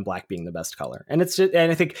land on black being the best color. And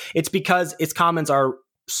I think it's because its commons are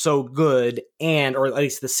so good, or at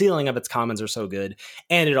least the ceiling of its commons are so good,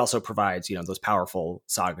 and it also provides, those powerful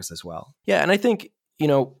sagas as well. Yeah, and I think,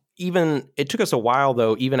 even it took us a while,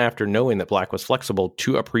 though, even after knowing that black was flexible,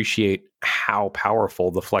 to appreciate how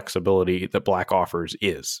powerful the flexibility that black offers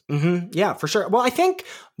is. Mm-hmm. Yeah, for sure. Well, I think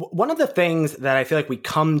one of the things that I feel like we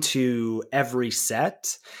come to every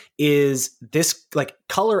set is this, like,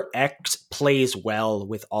 color X plays well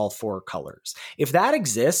with all four colors. If that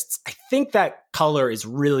exists, I think that color is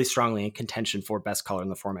really strongly in contention for best color in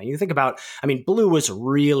the format. You think about, blue was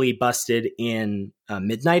really busted in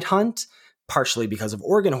Midnight Hunt, partially because of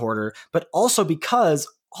Organ Hoarder, but also because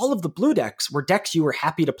all of the blue decks were decks you were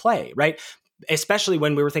happy to play, right? Especially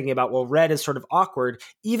when we were thinking about, well, red is sort of awkward.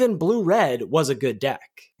 Even blue-red was a good deck.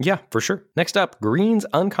 Yeah, for sure. Next up, green's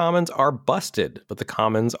uncommons are busted, but the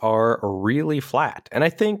commons are really flat. And I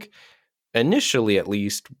think initially, at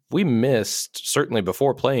least, we missed, certainly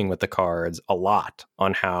before playing with the cards, a lot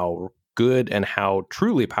on how good and how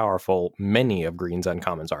truly powerful many of green's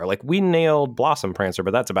uncommons are. Like, we nailed Blossom Prancer,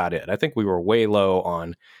 but that's about it. I think we were way low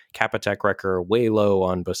on Capitec Wrecker, way low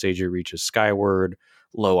on Boseiju Reaches Skyward,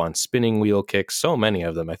 low on Spinning Wheel Kick. So many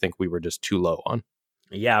of them, I think we were just too low on.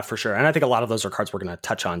 Yeah, for sure. And I think a lot of those are cards we're going to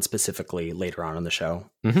touch on specifically later on in the show.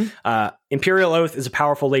 Mm-hmm. Imperial Oath is a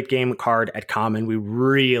powerful late game card at common. We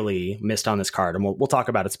really missed on this card, and we'll talk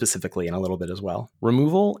about it specifically in a little bit as well.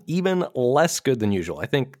 Removal, even less good than usual. I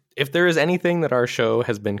think if there is anything that our show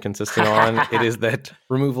has been consistent on, it is that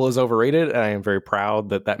removal is overrated. And I am very proud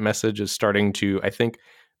that that message is starting to, I think,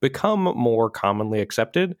 become more commonly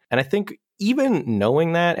accepted. And I think even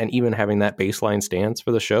knowing that and even having that baseline stance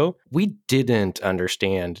for the show, we didn't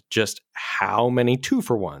understand just how many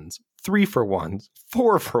 2-for-1s, 3-for-1s,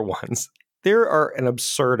 4-for-1s. There are an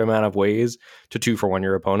absurd amount of ways to 2-for-1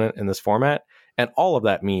 your opponent in this format. And all of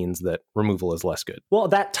that means that removal is less good. Well,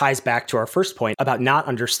 that ties back to our first point about not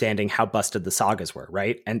understanding how busted the sagas were,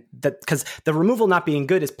 right? And that because the removal not being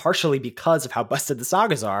good is partially because of how busted the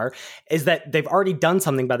sagas are, is that they've already done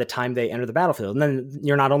something by the time they enter the battlefield. And then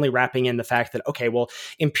you're not only wrapping in the fact that, okay, well,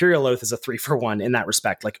 Imperial Oath is a 3-for-1 in that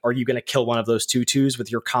respect. Like, are you going to kill one of those 2/2s with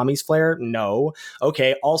your Kami's Flare? No.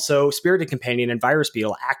 Okay, also, Spirited Companion and Virus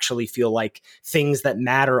Beetle actually feel like things that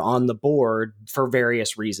matter on the board for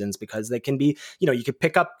various reasons, because they can be, you could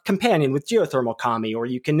pick up Companion with Geothermal Kami, or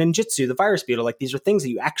you can ninjutsu the Virus Beetle. Like, these are things that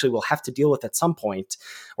you actually will have to deal with at some point,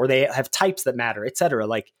 or they have types that matter, etc.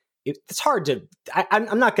 Like, it's hard to,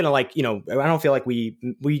 I'm not going to I don't feel like we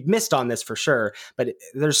missed on this for sure, but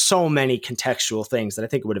there's so many contextual things that I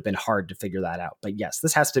think it would have been hard to figure that out. But yes,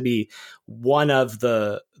 this has to be one of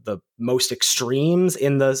the most extremes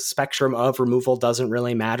in the spectrum of removal doesn't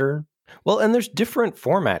really matter. Well, and there's different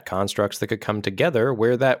format constructs that could come together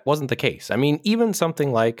where that wasn't the case. Even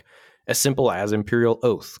something like as simple as Imperial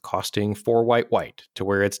Oath costing 4 white to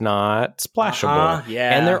where it's not splashable.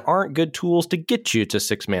 Yeah. And there aren't good tools to get you to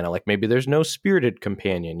 6 mana. Like, maybe there's no Spirited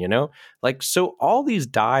Companion, so all these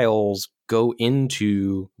dials go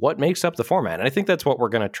into what makes up the format. And I think that's what we're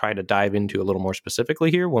going to try to dive into a little more specifically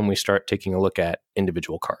here when we start taking a look at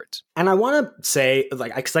individual cards. And I want to say,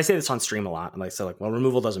 because I say this on stream a lot, and well,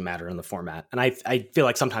 removal doesn't matter in the format. And I feel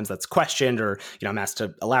like sometimes that's questioned, or, I'm asked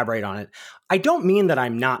to elaborate on it. I don't mean that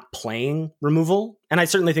I'm not playing removal. And I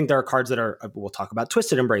certainly think there are cards that we'll talk about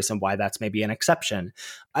Twisted Embrace and why that's maybe an exception.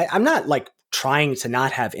 I'm not trying to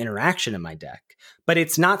not have interaction in my deck, but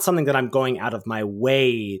it's not something that I'm going out of my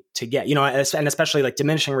way to get, and especially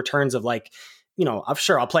diminishing returns of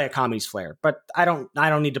sure, I'll play a Kami's Flare, but I don't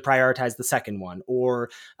need to prioritize the second one, or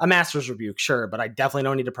a Master's Rebuke, sure, but I definitely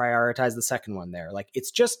don't need to prioritize the second one there.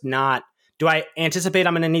 It's just not Do I anticipate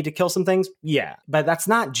I'm going to need to kill some things? Yeah, but that's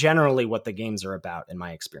not generally what the games are about in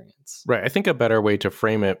my experience. Right. I think a better way to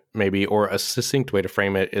frame it, maybe, or a succinct way to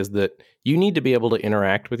frame it, is that you need to be able to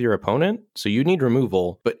interact with your opponent. So you need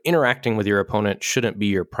removal, but interacting with your opponent shouldn't be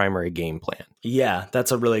your primary game plan. Yeah,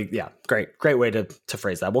 that's a really, great way to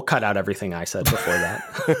phrase that. We'll cut out everything I said before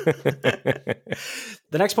that.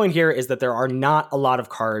 The next point here is that there are not a lot of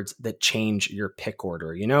cards that change your pick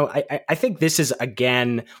order. You know, I think this is,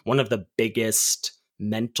 again, one of the biggest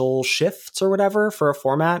mental shifts or whatever for a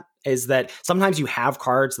format, is that sometimes you have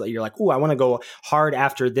cards that you're like, oh, I want to go hard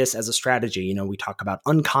after this as a strategy. You know, we talk about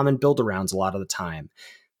uncommon build-arounds a lot of the time.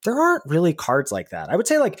 There aren't really cards like that. I would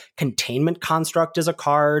say like Containment Construct is a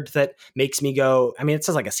card that makes me go, I mean, it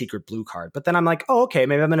says like a secret blue card, but then I'm like, oh, okay,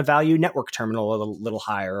 maybe I'm going to value Network Terminal a little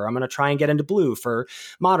higher, or I'm going to try and get into blue for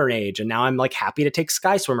Modern Age. And now I'm like happy to take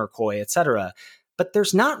Sky Swimmer Koi, etc. But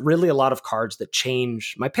there's not really a lot of cards that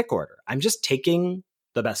change my pick order. I'm just taking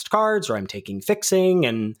the best cards, or I'm taking Fixing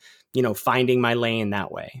and, you know, finding my lane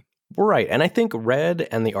that way. Right. And I think Red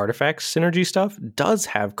and the Artifacts synergy stuff does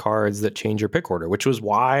have cards that change your pick order, which was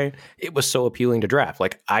why it was so appealing to draft.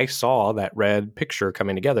 Like, I saw that Red picture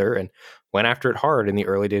coming together and went after it hard in the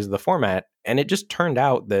early days of the format. And it just turned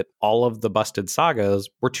out that all of the busted sagas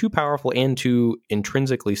were too powerful and too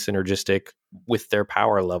intrinsically synergistic with their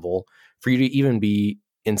power level for you to even be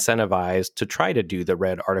incentivized to try to do the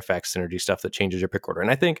Red Artifact synergy stuff that changes your pick order.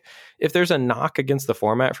 And I think if there's a knock against the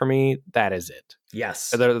format for me, that is it.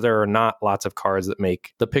 Yes. There are not lots of cards that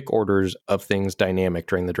make the pick orders of things dynamic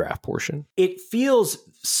during the draft portion. It feels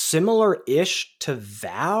similar-ish to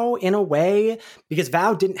VOW in a way, because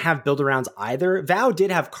VOW didn't have build-arounds either. VOW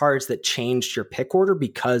did have cards that changed your pick order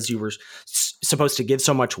because you were supposed to give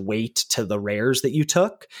so much weight to the rares that you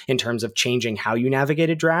took in terms of changing how you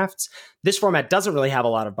navigated drafts. This format doesn't really have a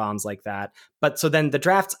lot of bonds like that. But so then the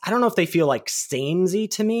drafts, I don't know if they feel like samey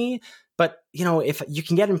to me, but, you know, if you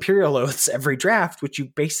can get Imperial Oaths every draft, which you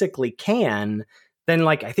basically can, then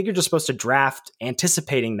like I think you're just supposed to draft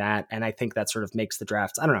anticipating that. And I think that sort of makes the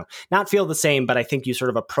drafts, I don't know, not feel the same, but I think you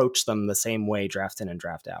sort of approach them the same way, draft in and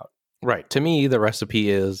draft out. Right. To me, the recipe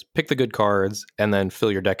is pick the good cards and then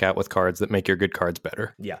fill your deck out with cards that make your good cards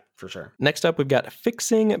better. Yeah, for sure. Next up, we've got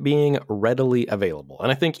Fixing being readily available.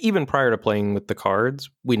 And I think even prior to playing with the cards,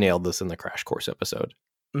 we nailed this in the Crash Course episode.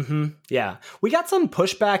 Mm-hmm. Yeah. We got some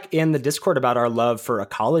pushback in the Discord about our love for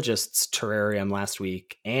Ecologist's Terrarium last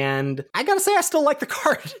week. And I gotta say, I still like the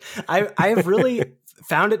card. I have really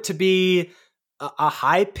found it to be a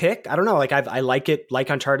high pick. I don't know. Like I like it like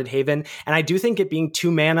Uncharted Haven. And I do think it being 2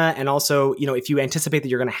 mana, and also, you know, if you anticipate that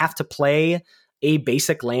you're going to have to play a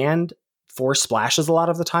basic land 4 splashes a lot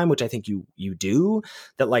of the time, which I think you do,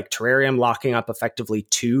 that like Terrarium locking up effectively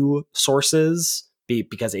 2 sources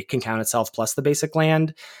because it can count itself plus the basic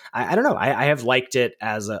land. I don't know. I have liked it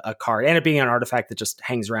as a card, and it being an artifact that just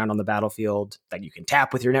hangs around on the battlefield that you can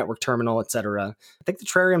tap with your Network Terminal, etc. I think the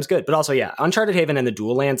Terrarium's good. But also, yeah, Uncharted Haven and the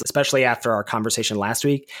dual lands, especially after our conversation last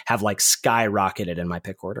week, have like skyrocketed in my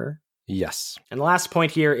pick order. Yes. And the last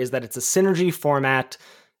point here is that it's a synergy format,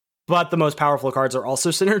 but the most powerful cards are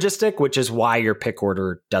also synergistic, which is why your pick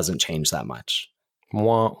order doesn't change that much.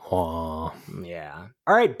 Wah, wah. Yeah.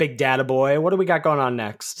 All right, big data boy. What do we got going on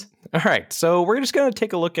next? All right. So we're just going to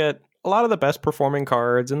take a look at a lot of the best performing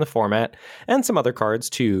cards in the format and some other cards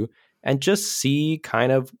too, and just see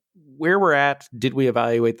kind of where we're at. Did we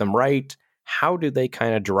evaluate them right? How do they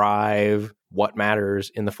kind of drive what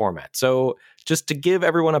matters in the format? So just to give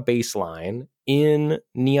everyone a baseline, in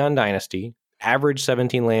Neon Dynasty, average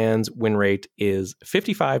 17 lands win rate is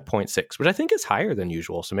 55.6, which I think is higher than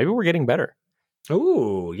usual. So maybe we're getting better.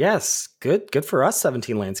 Ooh, yes. Good for us,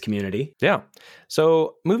 17 Lands community. Yeah.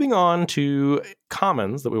 So moving on to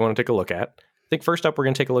commons that we want to take a look at. I think first up, we're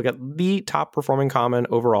going to take a look at the top performing common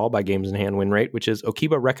overall by games in hand win rate, which is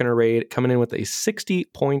Okiba Reckoner Raid, coming in with a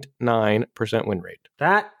 60.9% win rate.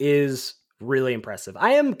 That is really impressive.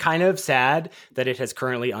 I am kind of sad that it has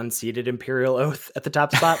currently unseated Imperial Oath at the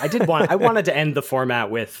top spot. I wanted to end the format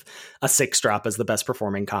with a 6-drop as the best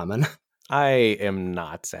performing common. I am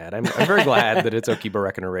not sad. I'm very glad that it's Okiba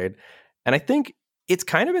Reckoner Raid. And I think it's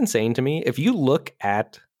kind of insane to me. If you look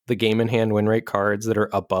at the game in hand win rate cards that are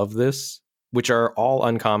above this, which are all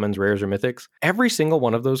uncommons, rares, or mythics, every single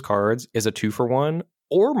one of those cards is a 2-for-1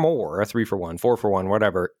 or more, a 3-for-1, 4-for-1,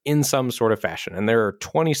 whatever, in some sort of fashion. And there are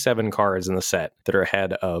 27 cards in the set that are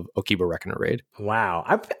ahead of Okiba Reckoner Raid. Wow.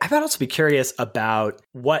 I would also be curious about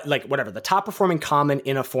the top performing common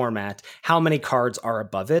in a format, how many cards are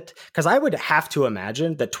above it? Because I would have to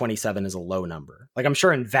imagine that 27 is a low number. Like, I'm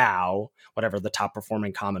sure in VOW, whatever the top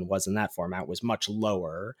performing common was in that format was much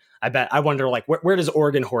lower. I wonder, like, where does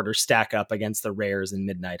Organ Hoarder stack up against the rares in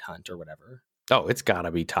Midnight Hunt or whatever? Oh, it's got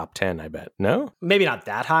to be top 10, I bet. No? Maybe not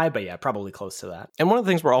that high, but yeah, probably close to that. And one of the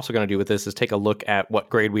things we're also going to do with this is take a look at what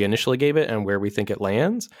grade we initially gave it and where we think it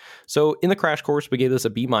lands. So in the crash course, we gave this a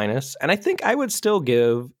B-, and I think I would still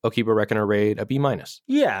give Okiba Reckoner Raid a B-.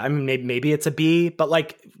 Yeah, I mean, maybe it's a B, but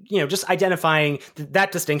like, just identifying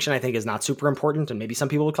that distinction, I think, is not super important, and maybe some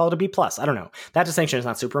people would call it a B+. I don't know. That distinction is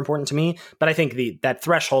not super important to me, but I think that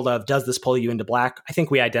threshold of does this pull you into black, I think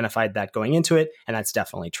we identified that going into it, and that's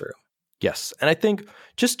definitely true. Yes. And I think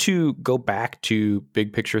just to go back to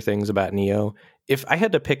big picture things about Neo, if I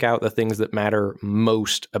had to pick out the things that matter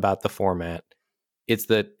most about the format, it's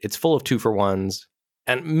that it's full of 2-for-1s,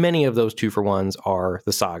 and many of those 2-for-1s are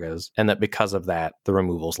the sagas, and that because of that, the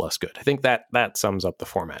removal's less good. I think that sums up the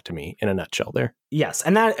format to me in a nutshell there. Yes,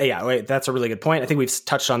 and that's a really good point. I think we've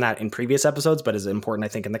touched on that in previous episodes, but is important, I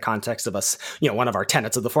think, in the context of us, one of our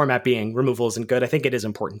tenets of the format being removal isn't good. I think it is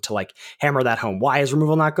important to like hammer that home. Why is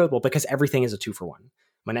removal not good? Well, because everything is a 2-for-1.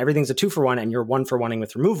 When everything's a 2-for-1 and you're 1-for-1ing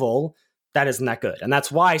with removal, that isn't that good. And that's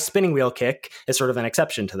why Spinning Wheel Kick is sort of an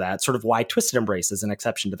exception to that, sort of why Twisted Embrace is an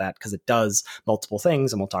exception to that, because it does multiple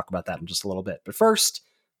things, and we'll talk about that in just a little bit. But first,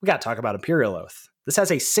 we got to talk about Imperial Oath. This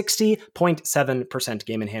has a 60.7%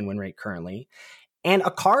 game in hand win rate currently. And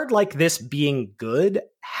a card like this being good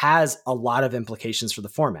has a lot of implications for the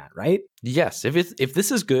format, right? Yes. If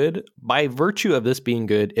this is good, by virtue of this being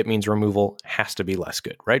good, it means removal has to be less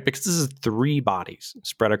good, right? Because this is 3 bodies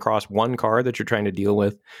spread across one card that you're trying to deal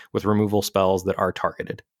with removal spells that are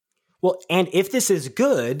targeted. Well, and if this is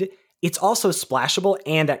good, it's also splashable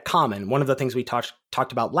and at common. One of the things we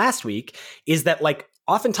talked about last week is that, like,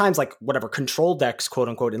 oftentimes, like, whatever control decks, quote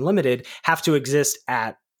unquote, in limited, have to exist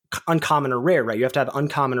at uncommon or rare, right? You have to have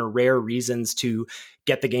uncommon or rare reasons to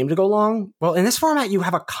get the game to go long. Well, in this format, you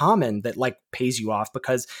have a common that like pays you off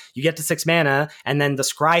because you get to 6 mana, and then the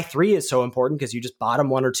Scry 3 is so important because you just bottom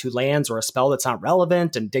 1 or 2 lands or a spell that's not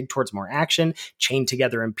relevant and dig towards more action. Chain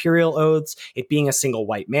together Imperial Oaths, it being a single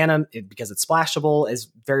white mana because it's splashable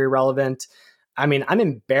is very relevant. I mean, I'm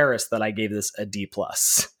embarrassed that I gave this a D+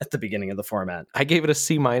 at the beginning of the format. I gave it a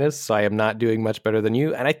C-, so I am not doing much better than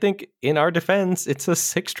you. And I think in our defense, it's a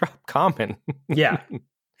 6-drop common. Yeah.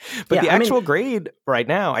 But the actual grade right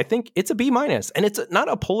now, I think it's a B-, and it's not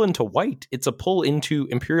a pull into white. It's a pull into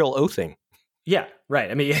Imperial Oathing. Yeah,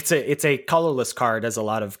 right. I mean, it's a colorless card, as a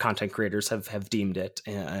lot of content creators have deemed it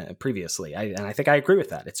previously. And I think I agree with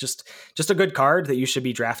that. It's just a good card that you should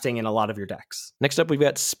be drafting in a lot of your decks. Next up, we've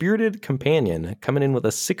got Spirited Companion coming in with a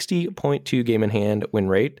 60.2 game in hand win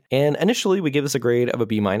rate. And initially, we give this a grade of a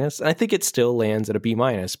B-, and I think it still lands at a B-.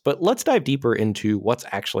 But let's dive deeper into what's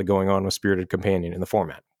actually going on with Spirited Companion in the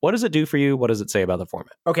format. What does it do for you? What does it say about the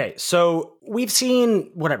format? Okay, so we've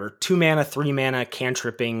seen 2 mana, 3 mana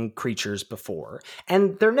cantripping creatures before,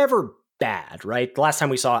 and they're never bad, right? The last time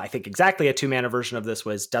we saw, I think, exactly a 2 mana version of this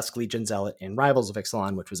was Dusk Legion Zealot in Rivals of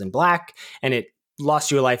Ixalan, which was in black, and it lost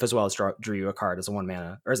you a life as well as drew you a card as a 1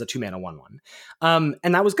 mana, or as a 2 mana 1/1.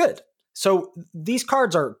 And that was good. So these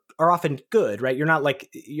cards are often good, right? You're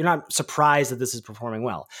not surprised that this is performing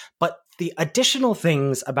well. But the additional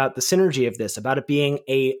things about the synergy of this, about it being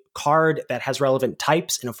a card that has relevant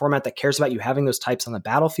types in a format that cares about you having those types on the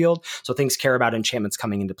battlefield. So things care about enchantments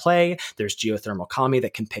coming into play. There's Geothermal Kami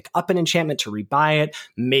that can pick up an enchantment to rebuy it.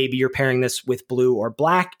 Maybe you're pairing this with blue or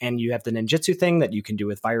black, and you have the ninjutsu thing that you can do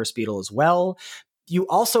with Virus Beetle as well. You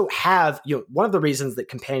also have, one of the reasons that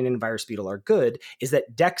Companion and Virus Beetle are good is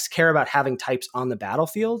that decks care about having types on the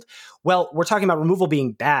battlefield. Well, we're talking about removal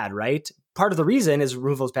being bad, right? Part of the reason is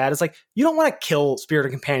removal is bad is like, you don't want to kill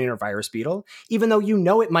Spirited Companion or Virus Beetle, even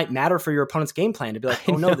though it might matter for your opponent's game plan to be like,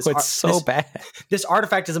 oh no, bad. This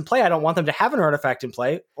artifact is in play. I don't want them to have an artifact in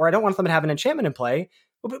play, or I don't want them to have an enchantment in play.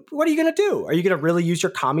 But what are you going to do? Are you going to really use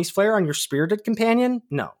your Kami's Flare on your Spirited Companion?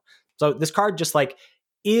 No. So this card just like,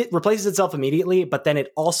 it replaces itself immediately, but then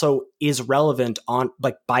it also is relevant on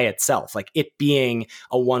like by itself. Like it being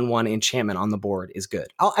a 1/1 enchantment on the board is good.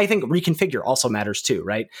 I think Reconfigure also matters too,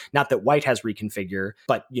 right? Not that white has Reconfigure,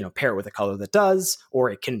 but pair it with a color that does,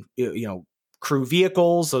 or it can crew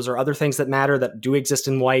vehicles. Those are other things that matter that do exist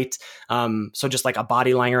in white. So just like a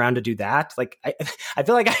body lying around to do that. Like I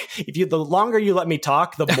feel like the longer you let me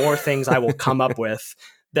talk, the more things I will come up with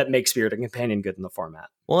that make Spirit and Companion good in the format.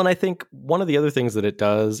 Well, and I think one of the other things that it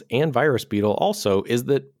does, and Virus Beetle also, is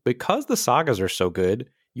that because the sagas are so good,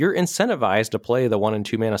 you're incentivized to play the 1 and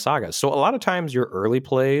 2 mana sagas. So a lot of times your early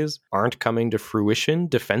plays aren't coming to fruition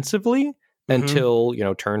defensively until,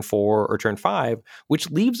 turn 4 or turn 5, which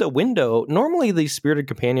leaves a window. Normally, the Spirited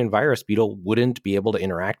Companion Virus Beetle wouldn't be able to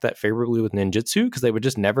interact that favorably with Ninjutsu because they would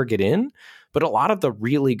just never get in. But a lot of the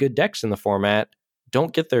really good decks in the format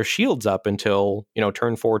don't get their shields up until,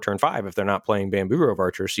 turn 4, turn 5 if they're not playing Bamboo Grove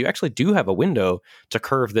Archers. So you actually do have a window to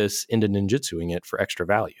curve this into ninjutsuing it for extra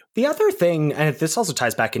value. The other thing, and this also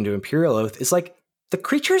ties back into Imperial Oath, is like the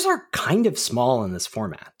creatures are kind of small in this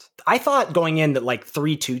format. I thought going in that like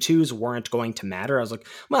 3 2/2s weren't going to matter. I was like,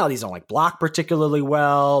 well, these don't like block particularly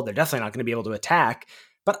well. They're definitely not going to be able to attack.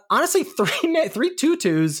 But honestly, 3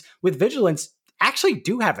 2/2s with Vigilance actually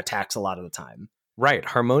do have attacks a lot of the time. Right.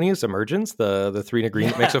 Harmonious Emergence, the 3 and a green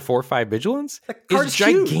that makes a 4/5 Vigilance, is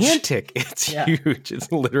Huge. gigantic. It's huge.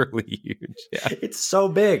 It's literally huge. Yeah. It's so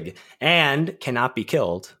big and cannot be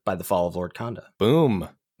killed by the Fall of Lord Konda. Boom.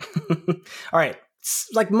 All right.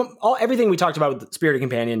 Like everything we talked about with Spirited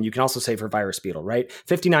Companion, you can also say for Virus Beetle, right?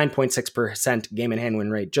 59.6% game in hand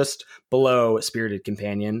win rate, just below Spirited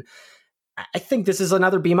Companion. I think this is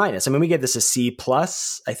another B-. I mean, we gave this a C+.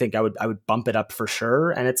 I think I would bump it up for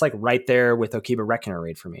sure. And it's like right there with Okiba Reckoner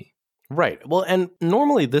Raid for me. Right. Well, and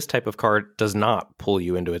normally this type of card does not pull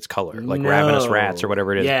you into its color, like Ravenous Rats or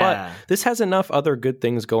whatever it is. Yeah. But this has enough other good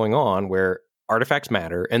things going on where artifacts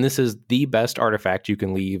matter, and this is the best artifact you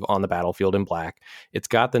can leave on the battlefield in black. It's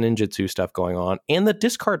got the ninjutsu stuff going on, and the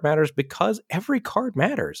discard matters because every card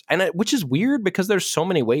matters, and which is weird because there's so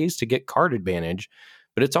many ways to get card advantage.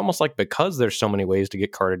 But it's almost like because there's so many ways to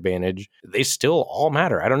get card advantage, they still all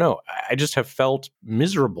matter. I don't know. I just have felt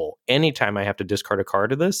miserable anytime I have to discard a card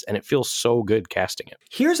to this, and it feels so good casting it.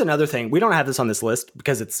 Here's another thing. We don't have this on this list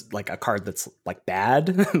because it's like a card that's like bad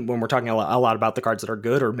when we're talking a lot about the cards that are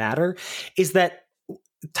good or matter, is that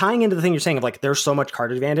tying into the thing you're saying of like there's so much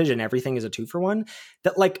card advantage and everything is a 2-for-1,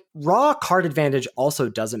 that like raw card advantage also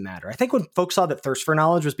doesn't matter. I think when folks saw that Thirst for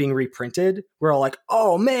Knowledge was being reprinted, we're all like,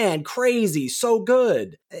 oh man, crazy, so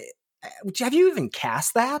good. Have you even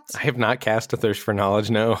cast that? I have not cast a Thirst for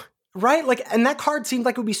Knowledge, no. Right? Like, and that card seemed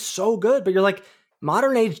like it would be so good, but you're like,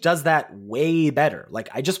 Modern Age does that way better. Like,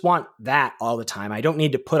 I just want that all the time. I don't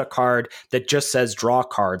need to put a card that just says draw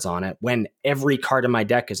cards on it when every card in my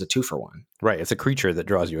deck is a 2-for-1. Right. It's a creature that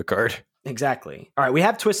draws you a card. Exactly. All right. We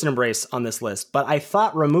have Twisted Embrace on this list, but I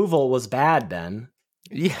thought removal was bad, Ben.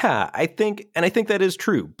 Yeah, I think that is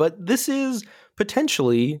true. But this is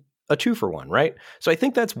potentially a 2-for-1, right? So I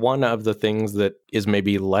think that's one of the things that is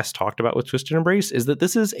maybe less talked about with Twisted Embrace is that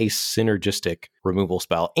this is a synergistic removal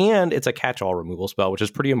spell, and it's a catch-all removal spell, which is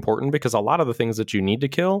pretty important because a lot of the things that you need to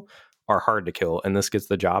kill are hard to kill, and this gets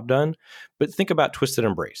the job done. But think about Twisted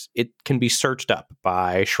Embrace. It can be searched up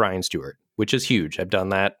by Shrine Steward, which is huge. I've done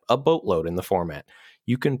that a boatload in the format.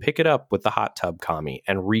 You can pick it up with the Hot Tub Kami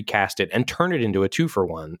and recast it and turn it into a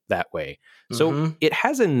 2-for-1 that way. So it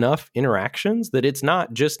has enough interactions that it's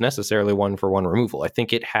not just necessarily 1-for-1 removal. I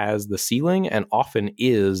think it has the ceiling and often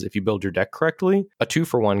is, if you build your deck correctly, a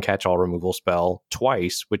 2-for-1 catch-all removal spell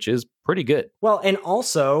twice, which is pretty good. Well, and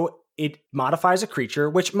also it modifies a creature,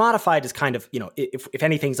 which modified is kind of, if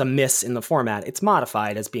anything's amiss in the format, it's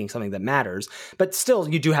modified as being something that matters. But still,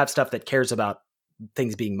 you do have stuff that cares about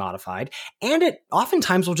things being modified, and it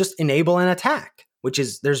oftentimes will just enable an attack, which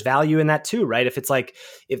is, there's value in that too, right? If it's like,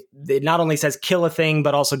 if it not only says kill a thing,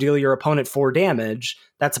 but also deal your opponent 4 damage,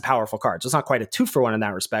 that's a powerful card. So it's not quite a 2-for-1 in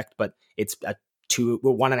that respect, but it's a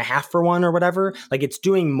 1.5-for-1 or whatever. Like, it's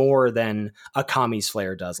doing more than a Kami's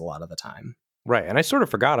Flare does a lot of the time. Right. And I sort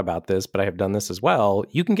of forgot about this, but I have done this as well.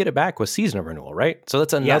 You can get it back with Season of Renewal, right? So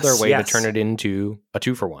that's another way to turn it into a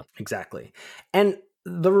 2-for-1. Exactly. And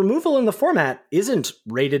the removal in the format isn't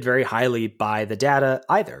rated very highly by the data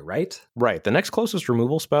either, right? Right. The next closest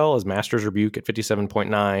removal spell is Master's Rebuke at 57.9.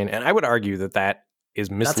 And I would argue that is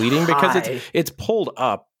misleading because it's pulled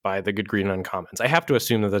up by the good green uncommons. I have to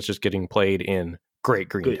assume that that's just getting played in great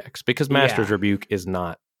green decks because Master's Rebuke is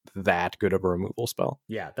not that good of a removal spell.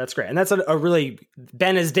 Yeah, that's great. And that's a really,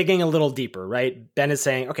 Ben is digging a little deeper, right? Ben is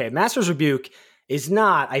saying, okay, Master's Rebuke is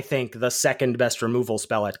not, I think, the second best removal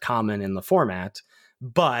spell at common in the format,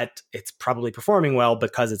 but it's probably performing well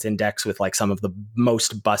because it's indexed with like some of the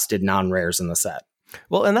most busted non-rares in the set.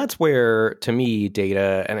 Well, and that's where, to me,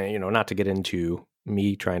 data, and not to get into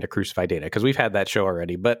me trying to crucify data, because we've had that show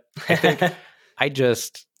already, but I think I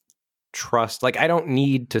just trust, like, I don't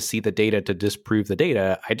need to see the data to disprove the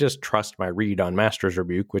data. I just trust my read on Master's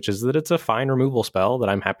Rebuke, which is that it's a fine removal spell that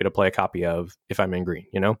I'm happy to play a copy of if I'm in green,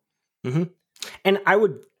 Mm-hmm. And I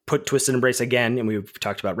would put Twisted Embrace again, and we've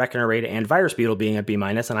talked about Reckoner Raid and Virus Beetle being at B-,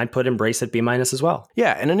 and I'd put Embrace at B- as well.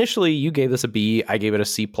 Yeah, and initially you gave this a B, I gave it a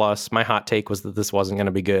C+. My hot take was that this wasn't going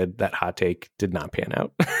to be good. That hot take did not pan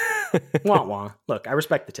out. Wah wah. Look, I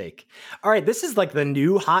respect the take. All right, this is like the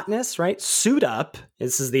new hotness, right? Suit Up.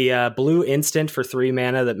 This is the blue instant for 3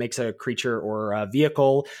 mana that makes a creature or a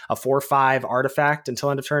vehicle a 4/5 artifact until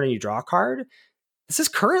end of turn, and you draw a card. This is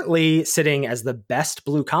currently sitting as the best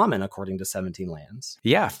blue common according to 17 Lands.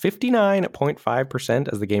 Yeah, 59.5%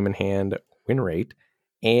 as the game in hand win rate.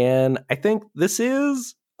 And I think this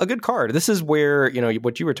is a good card. This is where,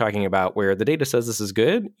 what you were talking about, where the data says this is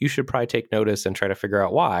good, you should probably take notice and try to figure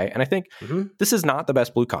out why. And I think this is not the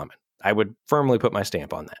best blue common. I would firmly put my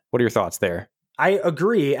stamp on that. What are your thoughts there? I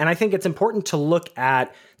agree. And I think it's important to look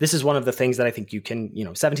at, this is one of the things that I think you can,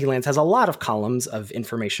 17 Lands has a lot of columns of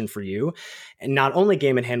information for you, and not only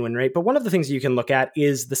game and hand win rate, but one of the things you can look at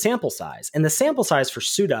is the sample size. And the sample size for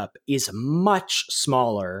Suit Up is much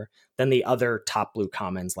smaller than the other top blue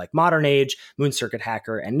commons like Modern Age, Moon Circuit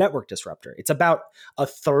Hacker, and Network Disruptor. It's about a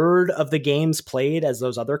third of the games played as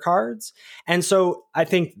those other cards. And so I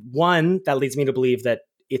think, one, that leads me to believe that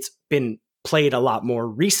it's been played a lot more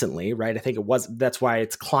recently, right? I think that's why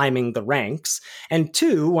it's climbing the ranks. And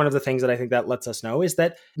 2, one of the things that I think that lets us know is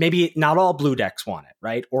that maybe not all blue decks want it,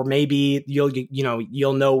 right? Or maybe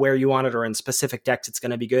you'll know where you want it, or in specific decks it's going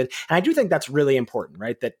to be good. And I do think that's really important,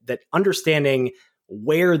 right? That understanding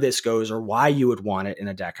where this goes or why you would want it in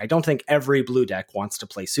a deck. I don't think every blue deck wants to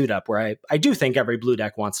play Suit Up, where I do think every blue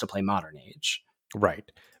deck wants to play Modern Age.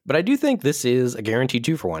 Right. But I do think this is a guaranteed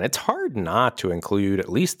 2-for-1. It's hard not to include at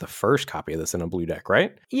least the first copy of this in a blue deck,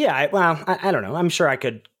 right? Yeah, I don't know. I'm sure I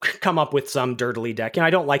could come up with some dirtily deck. I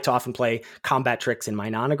don't like to often play combat tricks in my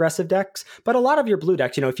non-aggressive decks, but a lot of your blue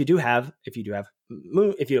decks, if you have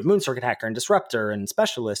Moon Circuit Hacker and Disruptor and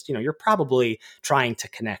Specialist, you're probably trying to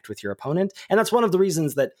connect with your opponent. And that's one of the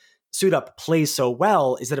reasons that Suit Up plays so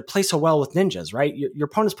well, is that it plays so well with ninjas, right? Your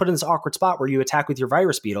opponent's put in this awkward spot where you attack with your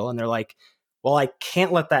Virus Beetle, and they're like, well, I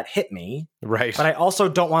can't let that hit me. Right. But I also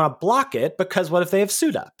don't want to block it, because what if they have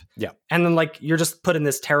Suit Up? Yeah. And then you're just put in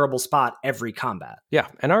this terrible spot every combat. Yeah.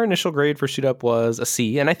 And our initial grade for Suit Up was a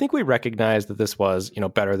C. And I think we recognized that this was,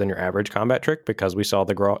 better than your average combat trick because we saw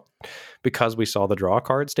the draw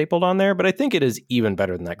card stapled on there. But I think it is even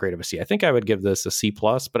better than that grade of a C. I think I would give this a C+,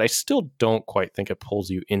 but I still don't quite think it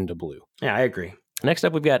pulls you into blue. Yeah, I agree. Next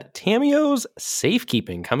up, we've got Tamiyo's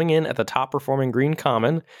Safekeeping coming in at the top performing green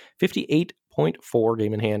common, 58.4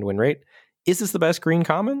 game in hand win rate. Is this the best green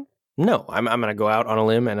common? No, I'm going to go out on a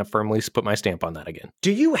limb and firmly put my stamp on that again.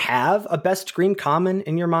 Do you have a best green common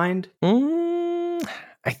in your mind?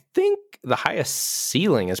 I think the highest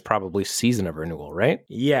ceiling is probably Season of Renewal, right?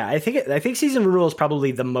 Yeah, I think Season of Renewal is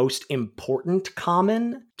probably the most important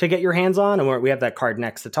common to get your hands on, and we have that card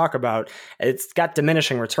next to talk about. It's got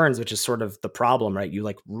diminishing returns, which is sort of the problem, right?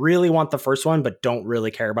 You really want the first one, but don't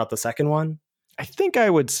really care about the second one. I think I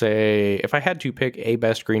would say, if I had to pick a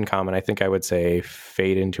best green common, I think I would say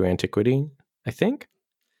Fade into Antiquity, I think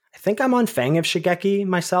I'm on Fang of Shigeki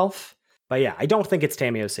myself. But yeah, I don't think it's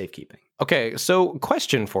Tamiyo's Safekeeping. Okay, so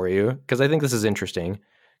question for you, because I think this is interesting,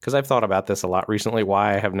 because I've thought about this a lot recently.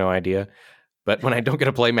 Why, I have no idea. But when I don't get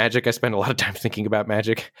to play Magic, I spend a lot of time thinking about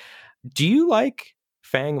Magic. Do you like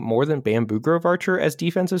Fang more than Bamboo Grove Archer as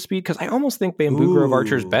defensive speed? Because I almost think Bamboo Grove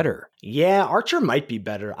Archer is better. Yeah, Archer might be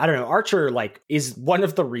better. I don't know. Archer is one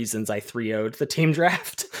of the reasons I 3-0'd the team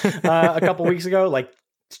draft a couple weeks ago.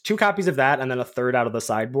 2 copies of that and then a third out of the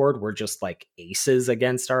sideboard were just aces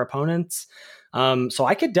against our opponents. So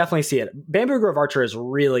I could definitely see it. Bamboo Grove Archer has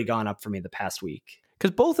really gone up for me the past week.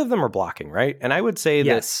 Because both of them are blocking, right? And I would say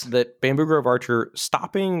that Bamboo Grove Archer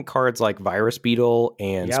stopping cards like Virus Beetle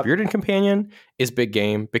and Spirited Companion is big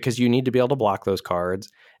game, because you need to be able to block those cards.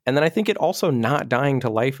 And then I think it also not dying to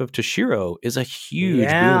Life of Toshiro is a huge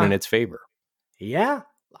boon in its favor. Yeah.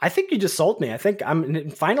 I think you just sold me. I think I'm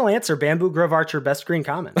final answer, Bamboo Grove Archer, best green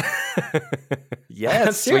common.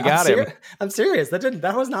 Yes, we got him. I'm serious.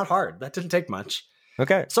 That was not hard. That didn't take much.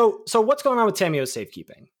 Okay. So what's going on with Tamiyo's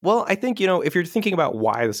Safekeeping? Well, I think, if you're thinking about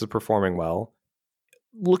why this is performing well,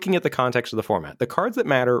 looking at the context of the format, the cards that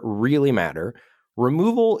matter really matter.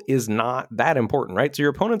 Removal is not that important, right? So your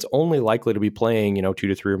opponent's only likely to be playing, 2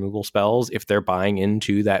 to 3 removal spells if they're buying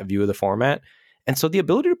into that view of the format. And so the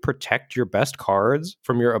ability to protect your best cards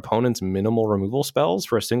from your opponent's minimal removal spells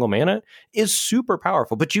for a single mana is super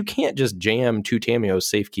powerful. But you can't just jam 2 Tamiyo's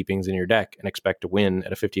Safekeepings in your deck and expect to win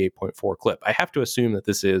at a 58.4 clip. I have to assume that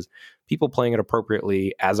this is people playing it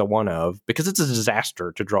appropriately as a one of, because it's a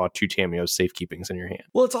disaster to draw 2 Tamiyo's safekeepings in your hand.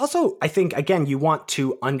 Well, it's also, I think, again, you want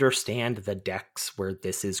to understand the decks where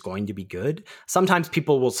this is going to be good. Sometimes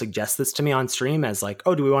people will suggest this to me on stream as like,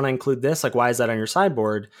 oh, do we want to include this? Like, why is that on your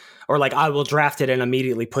sideboard? Or like, I will draft it and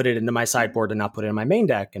immediately put it into my sideboard and not put it in my main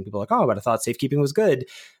deck. And people are like, oh, but I thought safekeeping was good.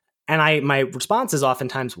 And my response is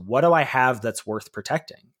oftentimes, what do I have that's worth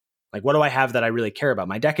protecting? Like, what do I have that I really care about?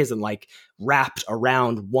 My deck isn't like wrapped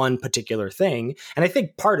around one particular thing. And I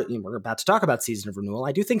think we're about to talk about Season of Renewal.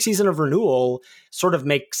 I do think Season of Renewal sort of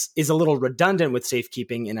is a little redundant with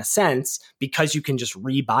safekeeping in a sense, because you can just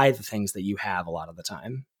rebuy the things that you have a lot of the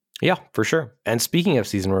time. Yeah, for sure. And speaking of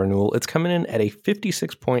Season of Renewal, it's coming in at a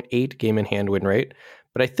 56.8 game in hand win rate.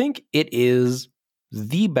 But I think it is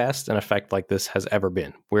the best an effect like this has ever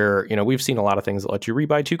been, where, we've seen a lot of things that let you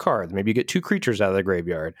rebuy 2 cards. Maybe you get 2 creatures out of the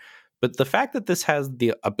graveyard. But the fact that this has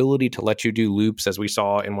the ability to let you do loops, as we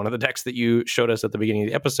saw in one of the decks that you showed us at the beginning of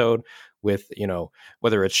the episode with,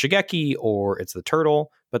 whether it's Shigeki or it's the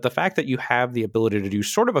turtle, but the fact that you have the ability to do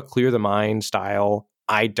sort of a clear the mind style,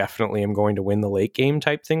 I definitely am going to win the late game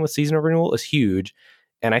type thing with Season of Renewal is huge.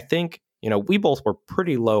 And I think, we both were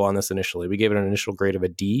pretty low on this initially. We gave it an initial grade of a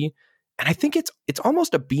D. And I think it's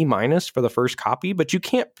almost a B- for the first copy, but you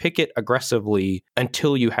can't pick it aggressively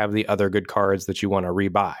until you have the other good cards that you want to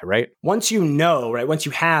rebuy, right? Once you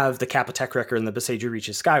have the Kappa Wrecker and the Boseiju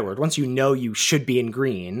Reaches Skyward, once you should be in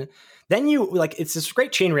green, then it's this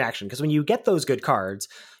great chain reaction, because when you get those good cards,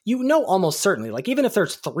 almost certainly, even if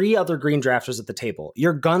there's 3 other green drafters at the table,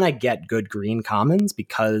 you're gonna get good green commons,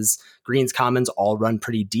 because green's commons all run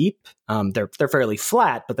pretty deep. They're fairly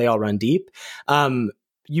flat, but they all run deep.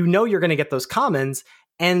 You're going to get those commons,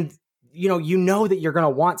 and that you're going to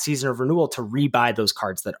want Season of Renewal to rebuy those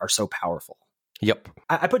cards that are so powerful. Yep.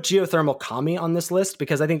 I put Geothermal Kami on this list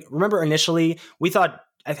because remember initially we thought,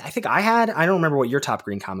 I don't remember what your top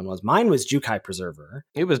green common was. Mine was Jukai Preserver.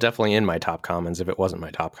 It was definitely in my top commons if it wasn't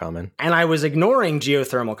my top common. And I was ignoring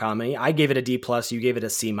Geothermal Kami. I gave it a D+, you gave it a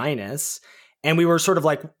C-. And we were sort of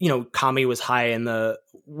like, Kami was high in the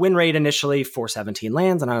win rate initially, 417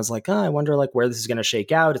 lands. And I was like, I wonder where this is going to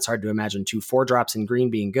shake out. It's hard to imagine 2 4-drops in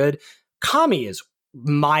green being good. Kami is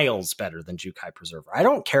miles better than Jukai Preserver. I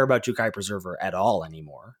don't care about Jukai Preserver at all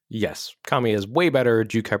anymore. Yes, Kami is way better.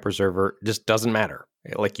 Jukai Preserver just doesn't matter.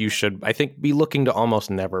 You should, I think, be looking to almost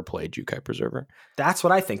never play Jukai Preserver. That's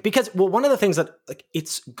what I think. Because, one of the things that,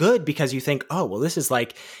 it's good because you think, this is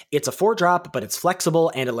it's a 4-drop, but it's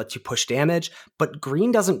flexible and it lets you push damage. But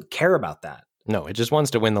green doesn't care about that. No, it just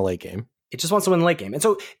wants to win the late game. It just wants to win the late game. And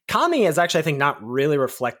so Kami is actually, I think, not really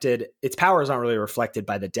reflected. Its power is not really reflected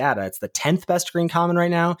by the data. It's the 10th best green common right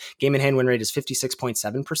now. Game in hand win rate is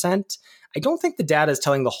 56.7%. I don't think the data is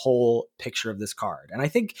telling the whole picture of this card. And I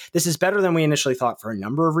think this is better than we initially thought for a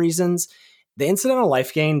number of reasons. The incidental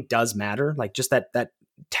life gain does matter. Just that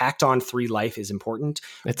tacked on 3 life is important.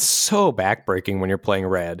 It's so backbreaking when you're playing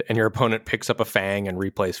red and your opponent picks up a Fang and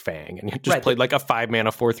replays Fang. And you just played a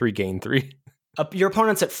 5-mana 4/3 gain 3. Your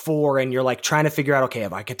opponent's at 4 and you're trying to figure out, okay,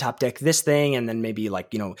 if I could top deck this thing and then maybe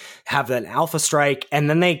have an alpha strike, and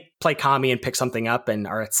then they play Kami and pick something up and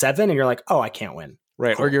are at 7 and you're like, oh, I can't win.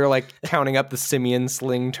 Right. Cool. Or you're counting up the Simian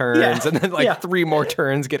Sling turns and then 3 more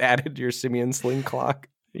turns get added to your Simian Sling clock.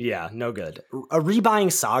 Yeah, no good. Rebuying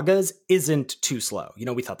sagas isn't too slow.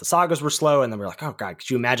 We thought the sagas were slow, and then we're like, oh God, could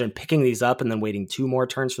you imagine picking these up and then waiting 2 more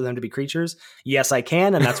turns for them to be creatures? Yes, I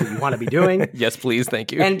can, and that's what you want to be doing. Yes, please,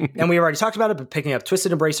 thank you. And we already talked about it, but picking up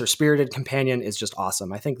Twisted Embrace or Spirited Companion is just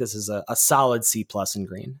awesome. I think this is a solid C+ in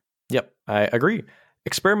green. Yep, I agree.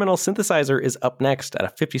 Experimental Synthesizer is up next at a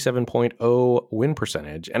 57.0 win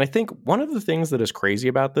percentage. And I think one of the things that is crazy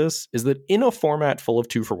about this is that in a format full of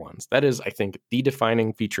 2-for-1s, that is, I think, the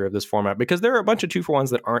defining feature of this format, because there are a bunch of 2-for-1s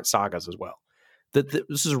that aren't sagas as well.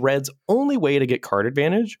 This is Red's only way to get card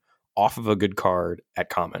advantage off of a good card at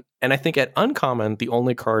common. And I think at uncommon, the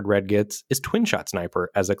only card Red gets is Twin Shot Sniper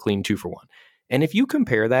as a clean 2-for-1. And if you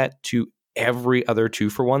compare that to every other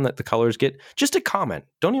 2-for-1 that the colors get, just a comment.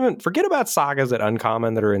 Don't even forget about sagas at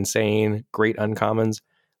uncommon that are insane, great uncommons.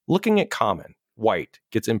 Looking at common, white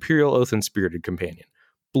gets Imperial Oath and Spirited Companion.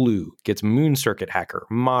 Blue gets Moon Circuit Hacker,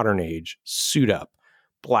 Modern Age, Suit Up.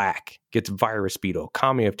 Black gets Virus Beetle,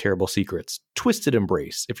 Kami of Terrible Secrets, Twisted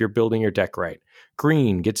Embrace if you're building your deck right.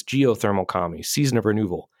 Green gets Geothermal Kami, Season of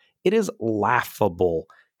Renewal. It is laughable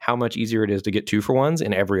how much easier it is to get 2-for-1s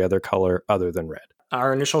in every other color other than red.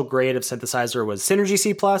 Our initial grade of Synthesizer was Synergy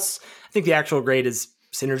C+. I think the actual grade is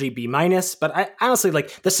Synergy B-, but I honestly,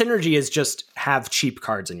 the Synergy is just have cheap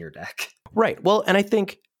cards in your deck. Right. Well, and I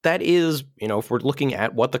think that is, if we're looking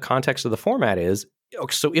at what the context of the format is,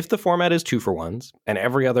 So if the format is 2-for-1s and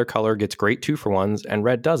every other color gets great 2-for-1s and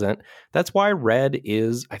red doesn't, that's why red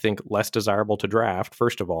is, I think, less desirable to draft,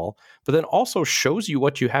 first of all, but then also shows you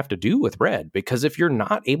what you have to do with red. Because if you're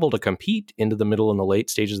not able to compete into the middle and the late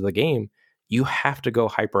stages of the game, you have to go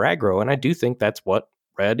hyper aggro. And I do think that's what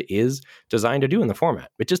red is designed to do in the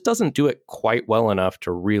format. It just doesn't do it quite well enough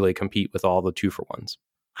to really compete with all the 2-for-1s.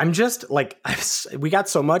 I'm just like, we got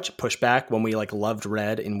so much pushback when we like loved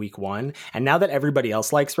red in week 1. And now that everybody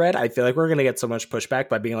else likes red, I feel like we're going to get so much pushback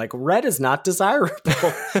by being like, red is not desirable.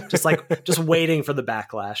 just waiting for the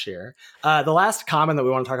backlash here. The last comment that we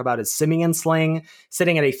want to talk about is Simian Sling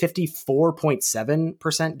sitting at a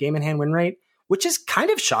 54.7% game in hand win rate, which is kind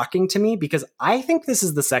of shocking to me because I think this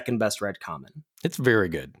is the second best red common. It's very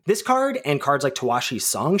good. This card and cards like Tawashi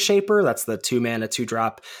Song Shaper, that's the 2-mana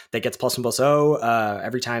 2-drop that gets +1/+0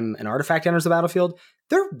 every time an artifact enters the battlefield,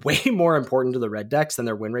 they're way more important to the red decks than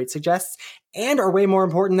their win rate suggests, and are way more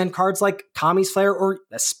important than cards like Kami's Flare or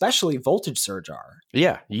especially Voltage Surge are.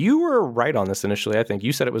 Yeah, you were right on this initially. I think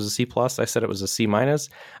you said it was a C+. I said it was a C-.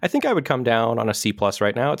 I think I would come down on a C+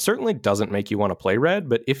 right now. It certainly doesn't make you want to play red,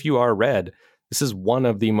 but if you are red, this is one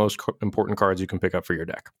of the most important cards you can pick up for your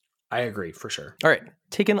deck. I agree, for sure. All right,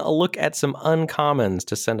 taking a look at some uncommons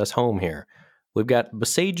to send us home here. We've got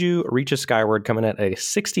Boseiju Reaches Skyward coming at a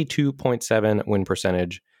 62.7 win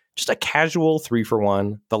percentage. Just a casual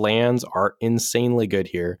 3-for-1. The lands are insanely good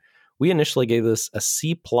here. We initially gave this a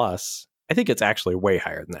C+. I think it's actually way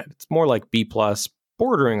higher than that. It's more like B+,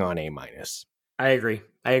 bordering on A-. I agree.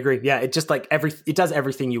 Yeah, it just like it does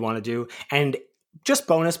everything you want to do. And just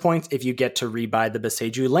bonus points if you get to rebuy the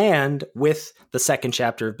Boseiju land with the second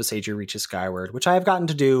chapter of Boseiju Reaches Skyward, which I have gotten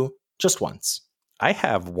to do just once. I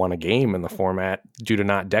have won a game in the format due to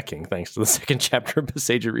not decking, thanks to the second chapter of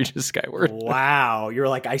Boseiju Reaches Skyward. Wow. You're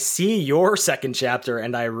like, I see your second chapter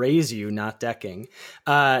and I raise you, not decking.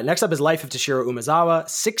 Next up is Life of Toshiro Umezawa,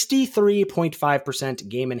 63.5%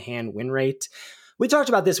 game in hand win rate. We talked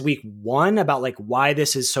about this week 1 about like why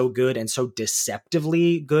this is so good and so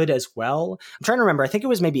deceptively good as well. I'm trying to remember. I think it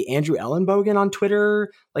was maybe Andrew Ellenbogen on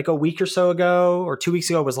Twitter like a week or so ago or 2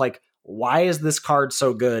 weeks ago was like, why is this card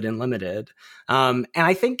so good and limited? And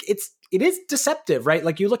I think it is deceptive, right?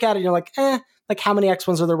 Like you look at it and you're like, like how many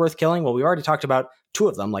X1s are there worth killing? Well, we already talked about 2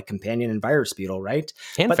 of them, like Companion and Virus Beetle, right?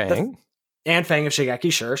 And Fang. And Fang of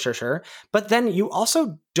Shigeki, sure. But then you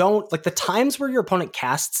also don't, like the times where your opponent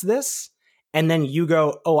casts this, and then you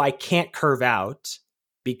go, oh, I can't curve out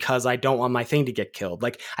because I don't want my thing to get killed.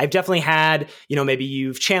 Like I've definitely had, maybe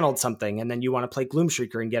you've channeled something and then you want to play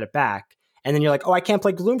Gloomshrieker and get it back. And then you're like, oh, I can't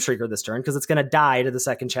play Gloomshrieker this turn because it's going to die to the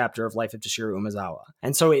second chapter of Life of Toshiro Umezawa.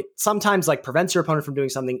 And so it sometimes like prevents your opponent from doing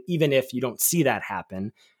something even if you don't see that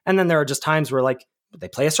happen. And then there are just times where like they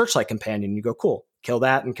play a Searchlight Companion and you go, cool, kill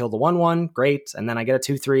that and kill the 1/1. Great. And then I get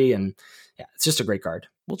a 2/3 and yeah, it's just a great card.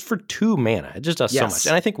 Well, it's for 2 mana. It just does so much.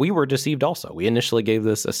 And I think we were deceived also. We initially gave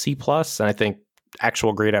this a C+, and I think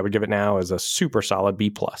actual grade I would give it now is a super solid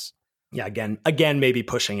B+. Yeah, again, maybe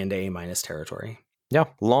pushing into A- territory. Yeah,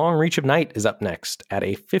 Long Reach of Night is up next at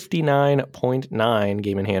a 59.9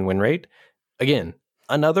 game in hand win rate. Again,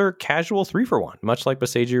 another casual 3-for-1, much like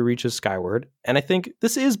Boseiju Reaches Skyward. And I think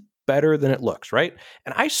this is better than it looks, right?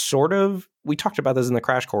 And we talked about this in the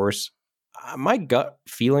crash course. My gut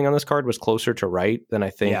feeling on this card was closer to right than I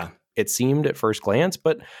think it seemed at first glance,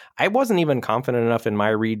 but I wasn't even confident enough in my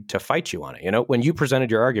read to fight you on it. When you presented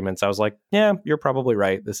your arguments, I was like, yeah, you're probably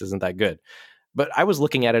right. This isn't that good. But I was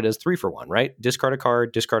looking at it as 3-for-1, right? Discard a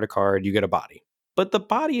card, you get a body. But the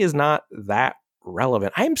body is not that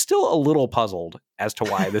relevant. I am still a little puzzled as to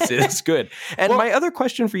why this is good. And my other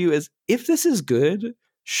question for you is, if this is good,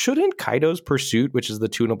 shouldn't Kaido's Pursuit, which is the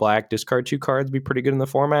 2 and a black, discard 2 cards, be pretty good in the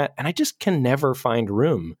format? And I just can never find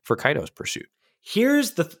room for Kaido's Pursuit.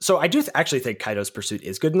 So I do actually think Kaido's Pursuit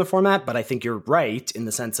is good in the format, but I think you're right in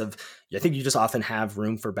the sense of, I think you just often have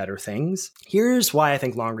room for better things. Here's why I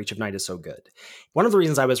think Long Reach of Night is so good. One of the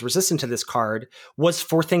reasons I was resistant to this card was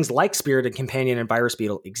for things like Spirited Companion and Virus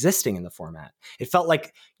Beetle existing in the format. It felt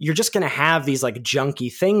like you're just going to have these like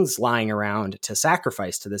junky things lying around to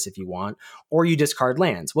sacrifice to this if you want, or you discard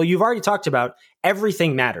lands. Well, you've already talked about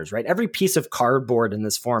everything matters, right? Every piece of cardboard in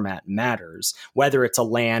this format matters, whether it's a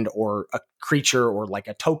land or a creature or like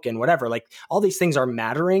a token, whatever. Like all these things are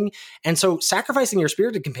mattering. And so sacrificing your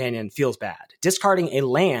Spirited Companion feels bad. Discarding a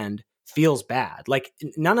land feels bad. Like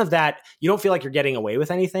none of that, you don't feel like you're getting away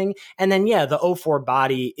with anything. And then, yeah, the 04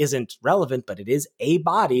 body isn't relevant, but it is a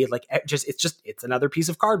body. Like it's another piece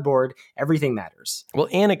of cardboard. Everything matters. Well,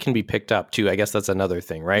 and it can be picked up too. I guess that's another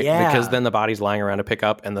thing, right? Yeah. Because then the body's lying around to pick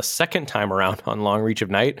up. And the second time around on Long Reach of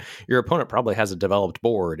Night, your opponent probably has a developed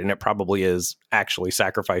board, and it probably is actually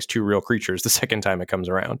sacrifice 2 real creatures the second time it comes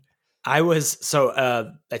around. It's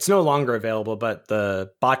no longer available, but the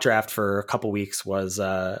bot draft for a couple weeks was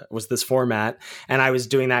this format, and I was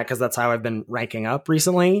doing that because that's how I've been ranking up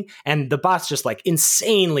recently. And the bot's just like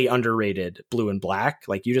insanely underrated blue and black.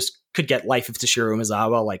 Like you just could get Life of Toshiro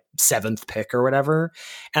Umezawa like 7th pick or whatever.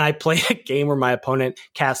 And I played a game where my opponent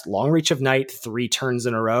cast Long Reach of Night 3 turns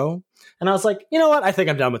in a row. And I was like, you know what? I think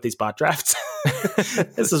I'm done with these bot drafts.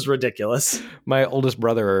 This is ridiculous. My oldest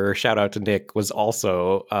brother, shout out to Nick, was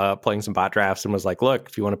also playing some bot drafts and was like, look,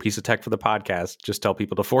 if you want a piece of tech for the podcast, just tell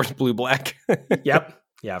people to force blue-black. Yep.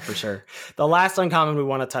 Yeah, for sure. The last uncommon we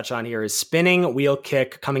want to touch on here is Spinning Wheel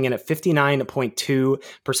Kick, coming in at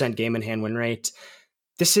 59.2% game and hand win rate.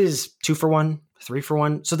 This is 2 for 1, 3 for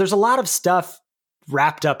 1. So there's a lot of stuff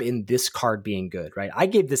wrapped up in this card being good, right? I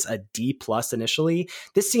gave this a D+ initially.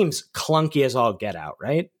 This seems clunky as all get out,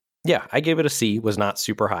 right? Yeah, I gave it a C, was not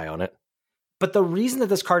super high on it. But the reason that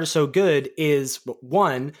this card is so good is,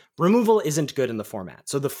 one, removal isn't good in the format.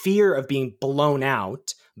 So the fear of being blown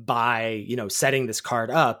out by, setting this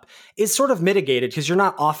card up is sort of mitigated because you're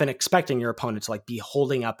not often expecting your opponent to like be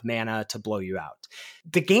holding up mana to blow you out.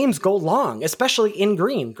 The games go long, especially in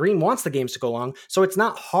green. Green wants the games to go long. So it's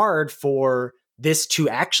not hard for this to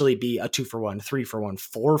actually be a 2 for 1, 3 for 1,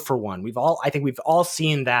 4 for 1. I think we've all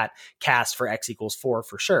seen that cast for X = 4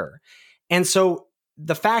 for sure. And so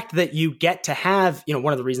the fact that you get to have,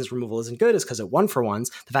 one of the reasons removal isn't good is because it 1 for 1s.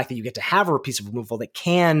 The fact that you get to have a piece of removal that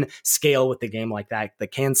can scale with the game like that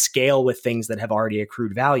can scale with things that have already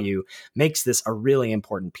accrued value, makes this a really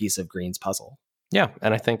important piece of Green's puzzle. Yeah,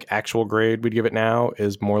 and I think actual grade we'd give it now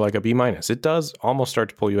is more like a B-. It does almost start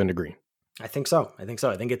to pull you into green. I think so. I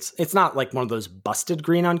think it's not like one of those busted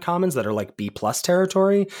green uncommons that are like B+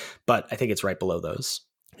 territory, but I think it's right below those.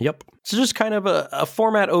 Yep. So just kind of a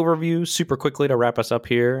format overview super quickly to wrap us up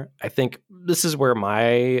here. I think this is where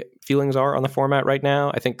my feelings are on the format right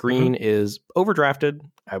now. I think green is overdrafted.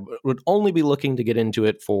 I would only be looking to get into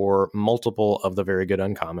it for multiple of the very good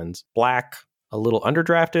uncommons. Black, a little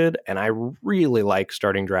underdrafted, and I really like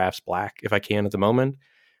starting drafts black if I can at the moment.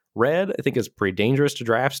 Red, I think is pretty dangerous to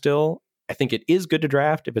draft still. I think it is good to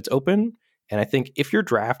draft if it's open. And I think if your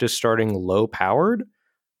draft is starting low powered,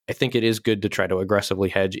 I think it is good to try to aggressively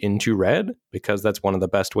hedge into red because that's one of the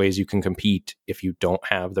best ways you can compete if you don't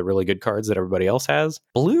have the really good cards that everybody else has.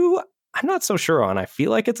 Blue, I'm not so sure on. I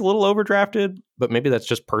feel like it's a little overdrafted, but maybe that's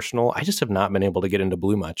just personal. I just have not been able to get into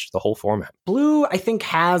blue much, the whole format. Blue, I think,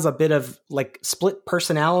 has a bit of like split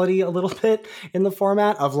personality a little bit in the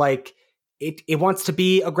format of like, it wants to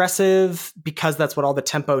be aggressive because that's what all the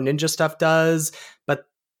tempo ninja stuff does, but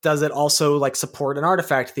does it also like support an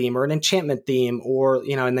artifact theme or an enchantment theme or,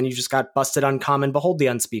 and then you just got busted uncommon, Behold the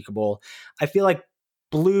Unspeakable. I feel like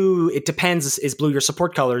blue, it depends. Is blue your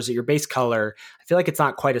support color? Is it your base color? I feel like it's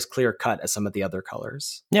not quite as clear cut as some of the other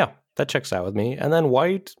colors. Yeah, that checks out with me. And then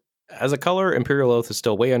white as a color, Imperial Oath is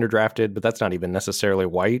still way underdrafted, but that's not even necessarily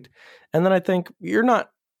white. And then I think you're not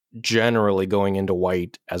generally going into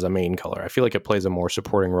white as a main color. I feel like it plays a more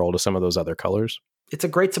supporting role to some of those other colors. It's a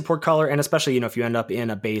great support color, and especially, if you end up in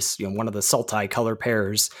a base, one of the Sultai color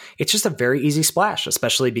pairs, it's just a very easy splash,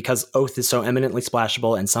 especially because Oath is so eminently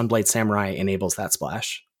splashable and Sunblade Samurai enables that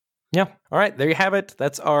splash. Yeah. All right, there you have it.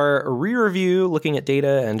 That's our re-review looking at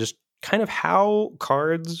data and just kind of how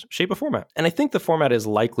cards shape a format. And I think the format is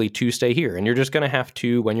likely to stay here, and you're just going to have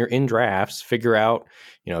to, when you're in drafts, figure out,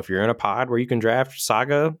 if you're in a pod where you can draft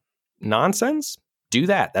Saga nonsense, do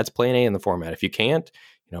that. That's plan A in the format. If you can't,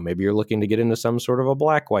 maybe you're looking to get into some sort of a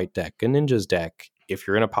black-white deck, a ninjas deck. If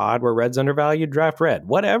you're in a pod where red's undervalued, draft red.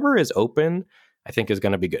 Whatever is open, I think is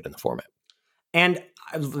going to be good in the format. And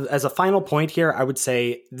as a final point here, I would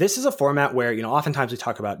say this is a format where, oftentimes we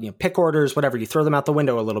talk about, pick orders, whatever, you throw them out the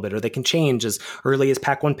window a little bit, or they can change as early as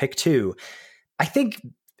pack 1, pick 2. I think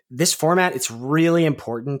this format, it's really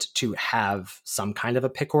important to have some kind of a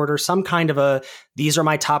pick order, some kind of these are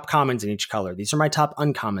my top commons in each color. These are my top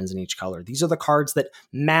uncommons in each color. These are the cards that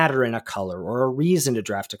matter in a color or a reason to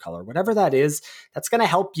draft a color. Whatever that is, that's going to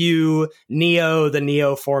help you the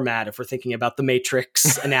Neo format if we're thinking about the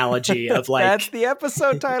Matrix analogy of like... That's the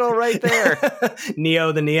episode title right there.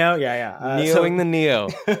 Neo the Neo? Yeah. Neoing the Neo.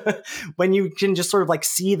 When you can just sort of like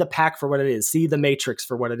see the pack for what it is, see the Matrix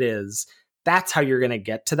for what it is, That's how you're going to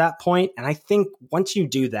get to that point. And I think once you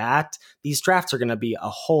do that, these drafts are going to be a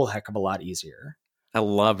whole heck of a lot easier. I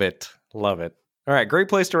love it. Love it. All right, great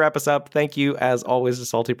place to wrap us up. Thank you, as always, to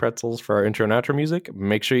Salty Pretzels for our intro and outro music.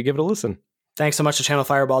 Make sure you give it a listen. Thanks so much to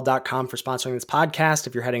channelfireball.com for sponsoring this podcast.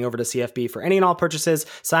 If you're heading over to CFB for any and all purchases,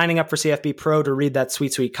 signing up for CFB Pro to read that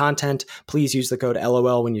sweet, sweet content, please use the code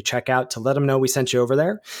LOL when you check out to let them know we sent you over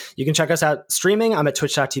there. You can check us out streaming. I'm at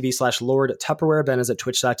twitch.tv/Lord Tupperware. Ben is at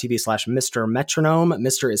twitch.tv/Mr. Metronome.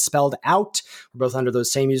 Mr. is spelled out. We're both under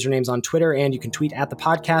those same usernames on Twitter, and you can tweet at the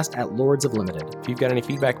podcast at Lords of Limited. If you've got any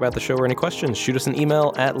feedback about the show or any questions, shoot us an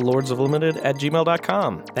email at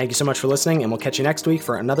lordsoflimited@gmail.com. Thank you so much for listening, and we'll catch you next week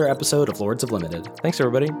for another episode of Lords of Limited. Thanks,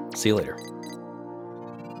 everybody. See you later.